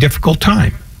a very difficult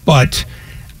time. But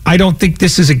I don't think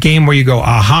this is a game where you go,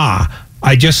 aha,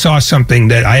 I just saw something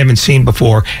that I haven't seen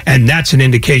before, and that's an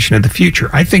indication of the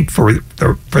future. I think for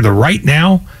the right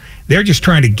now, they're just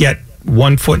trying to get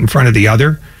one foot in front of the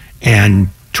other and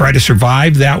try to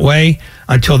survive that way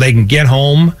until they can get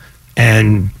home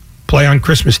and play on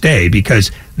Christmas Day,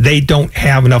 because they don't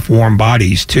have enough warm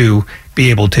bodies to be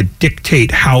able to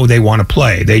dictate how they want to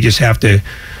play. They just have to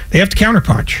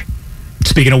counterpunch.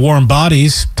 Speaking of warm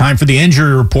bodies, time for the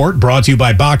injury report, brought to you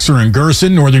by Boxer &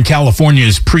 Gerson, Northern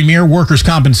California's premier workers'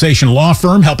 compensation law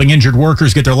firm, helping injured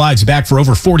workers get their lives back for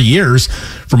over 40 years.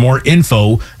 For more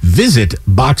info, visit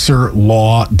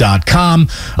boxerlaw.com.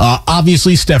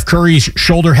 Obviously, Steph Curry's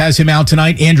shoulder has him out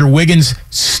tonight. Andrew Wiggins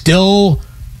still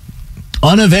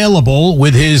unavailable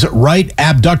with his right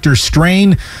abductor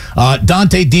strain.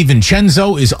 Dante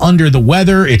DiVincenzo is under the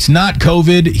weather. It's not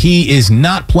COVID. He is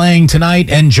not playing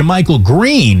tonight. And JaMychal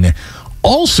Green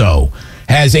also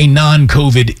has a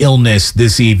non-COVID illness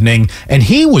this evening, and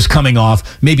he was coming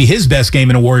off maybe his best game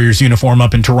in a Warriors uniform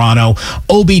up in Toronto.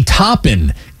 Obi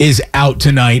Toppin is out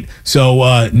tonight,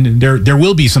 so there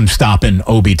will be some stopping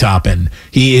Obi Toppin.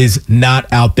 He is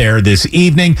not out there this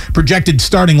evening. Projected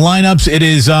starting lineups, it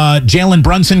is Jalen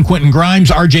Brunson, Quentin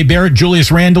Grimes, RJ Barrett,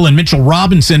 Julius Randle, and Mitchell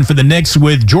Robinson for the Knicks,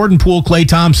 with Jordan Poole, Klay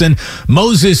Thompson,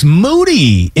 Moses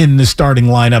Moody in the starting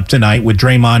lineup tonight with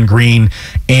Draymond Green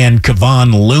and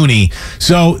Kevon Looney.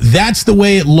 So that's the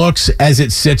way it looks as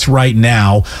it sits right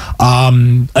now.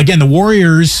 Again, the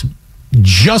Warriors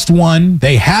just won.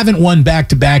 They haven't won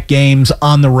back-to-back games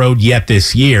on the road yet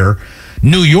this year.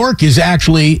 New York is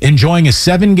actually enjoying a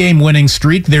 7-game winning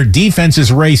streak. Their defense,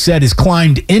 as Ray said, has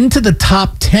climbed into the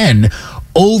top 10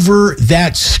 over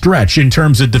that stretch in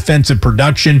terms of defensive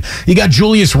production. You got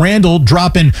Julius Randle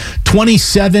dropping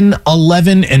 27,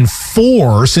 11, and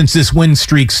 4 since this win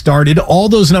streak started. All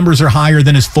those numbers are higher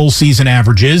than his full season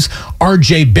averages.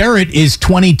 RJ Barrett is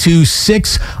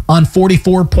 22-6 on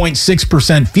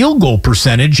 44.6% field goal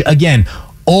percentage. Again,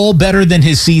 all better than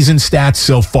his season stats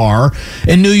so far.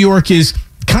 And New York is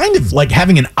kind of like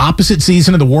having an opposite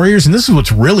season of the Warriors, and this is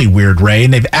what's really weird, Ray,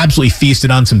 and they've absolutely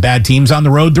feasted on some bad teams on the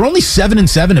road. They're only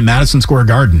 7-7 in Madison Square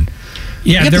Garden.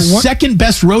 Yeah, they're the second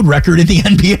best road record in the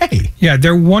NBA. Yeah,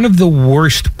 they're one of the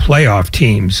worst playoff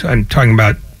teams. I'm talking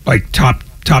about like top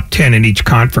 10 in each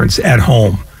conference at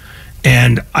home.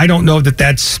 And I don't know that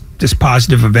that's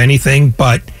dispositive of anything,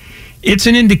 but it's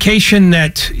an indication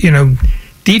that,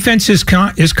 defense is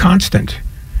constant.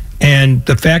 And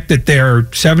the fact that they're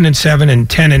 7-7 and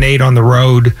 10-8 on the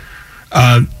road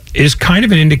is kind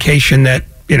of an indication that,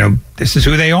 this is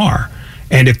who they are.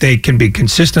 And if they can be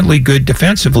consistently good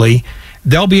defensively,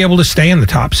 they'll be able to stay in the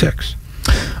top 6.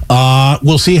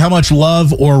 We'll see how much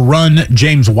love or run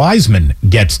James Wiseman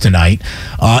gets tonight.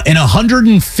 In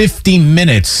 150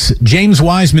 minutes, James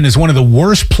Wiseman is one of the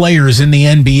worst players in the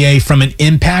NBA from an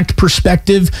impact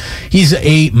perspective. He's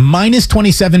a minus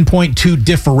 27.2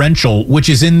 differential, which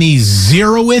is in the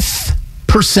 0th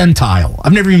percentile.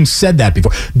 I've never even said that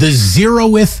before. The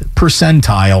 0th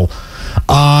percentile.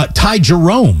 Ty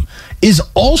Jerome is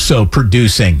also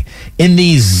producing in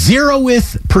the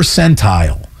 0th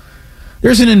percentile.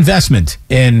 There's an investment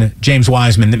in James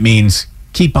Wiseman that means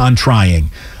keep on trying.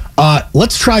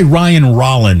 Let's try Ryan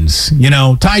Rollins. You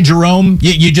know, Ty Jerome,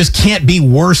 you just can't be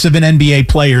worse of an NBA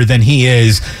player than he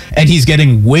is, and he's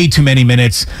getting way too many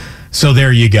minutes. So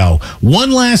there you go.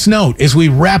 One last note as we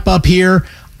wrap up here.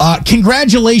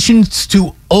 Congratulations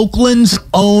to Oakland's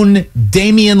own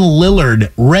Damian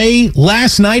Lillard. Ray,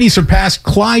 last night he surpassed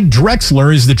Clyde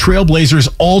Drexler as the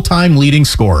Trailblazers' all-time leading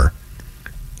scorer.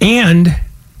 And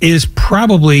is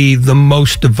probably the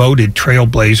most devoted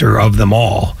Trailblazer of them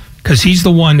all, because he's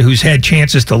the one who's had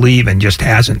chances to leave and just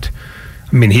hasn't.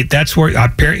 I mean, that's where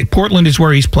Portland is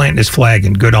where he's planting his flag,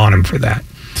 and good on him for that.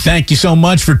 Thank you so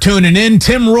much for tuning in.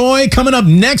 Tim Roy coming up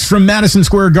next from Madison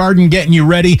Square Garden, getting you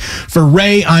ready. For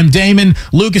Ray, I'm Damon.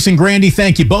 Lucas and Grandy,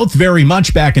 thank you both very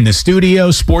much back in the studio.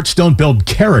 Sports don't build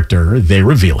character, they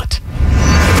reveal it.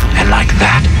 And like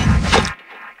that,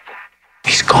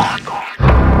 he's gone.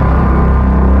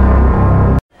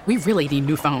 We really need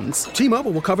new phones.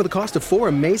 T-Mobile will cover the cost of 4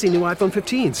 amazing new iPhone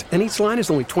 15s, and each line is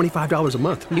only $25 a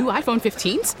month. New iPhone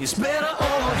 15s? It's better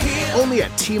over here. Only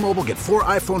at T-Mobile, get 4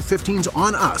 iPhone 15s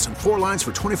on us and 4 lines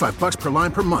for $25 per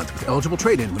line per month with eligible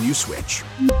trade-in when you switch.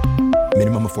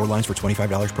 Minimum of 4 lines for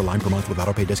 $25 per line per month with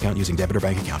autopay discount using debit or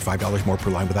bank account. $5 more per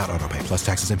line without autopay, plus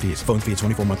taxes and fees. Phone fee at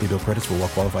 24 monthly bill credits for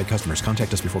well-qualified customers.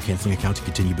 Contact us before canceling account to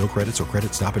continue bill credits or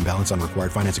credit stop and balance on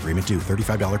required finance agreement due.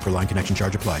 $35 per line connection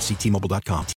charge applies. See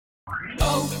T-Mobile.com.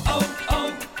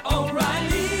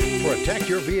 O'Reilly. Protect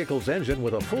your vehicle's engine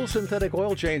with a full synthetic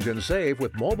oil change and save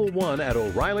with Mobil 1 at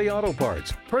O'Reilly Auto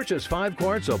Parts. Purchase 5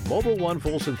 quarts of Mobil 1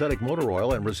 full synthetic motor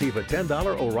oil and receive a $10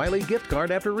 O'Reilly gift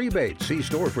card after rebate. See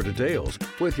store for details.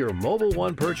 With your Mobil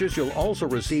 1 purchase, you'll also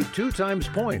receive 2 times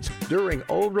points during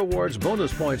O Rewards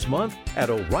Bonus Points Month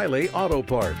at O'Reilly Auto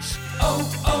Parts.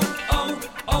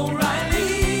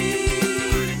 O'Reilly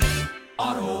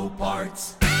Auto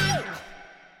Parts.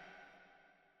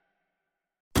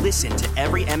 Listen to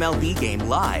every MLB game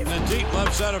live. In the deep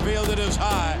left center field, it is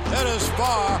high, it is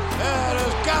far, it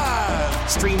is gone.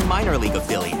 Stream minor league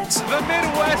affiliates. The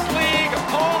Midwest League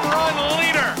home run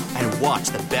leader. And watch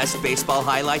the best baseball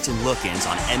highlights and look-ins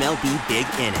on MLB Big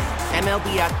Inning.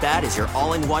 MLB At Bat is your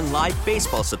all-in-one live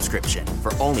baseball subscription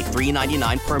for only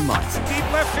 $3.99 per month.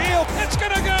 Deep left field, it's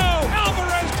gonna go.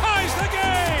 Alvarez ties the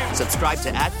game. Subscribe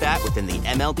to At Bat within the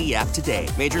MLB app today.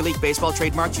 Major League Baseball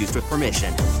trademarks used with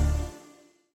permission.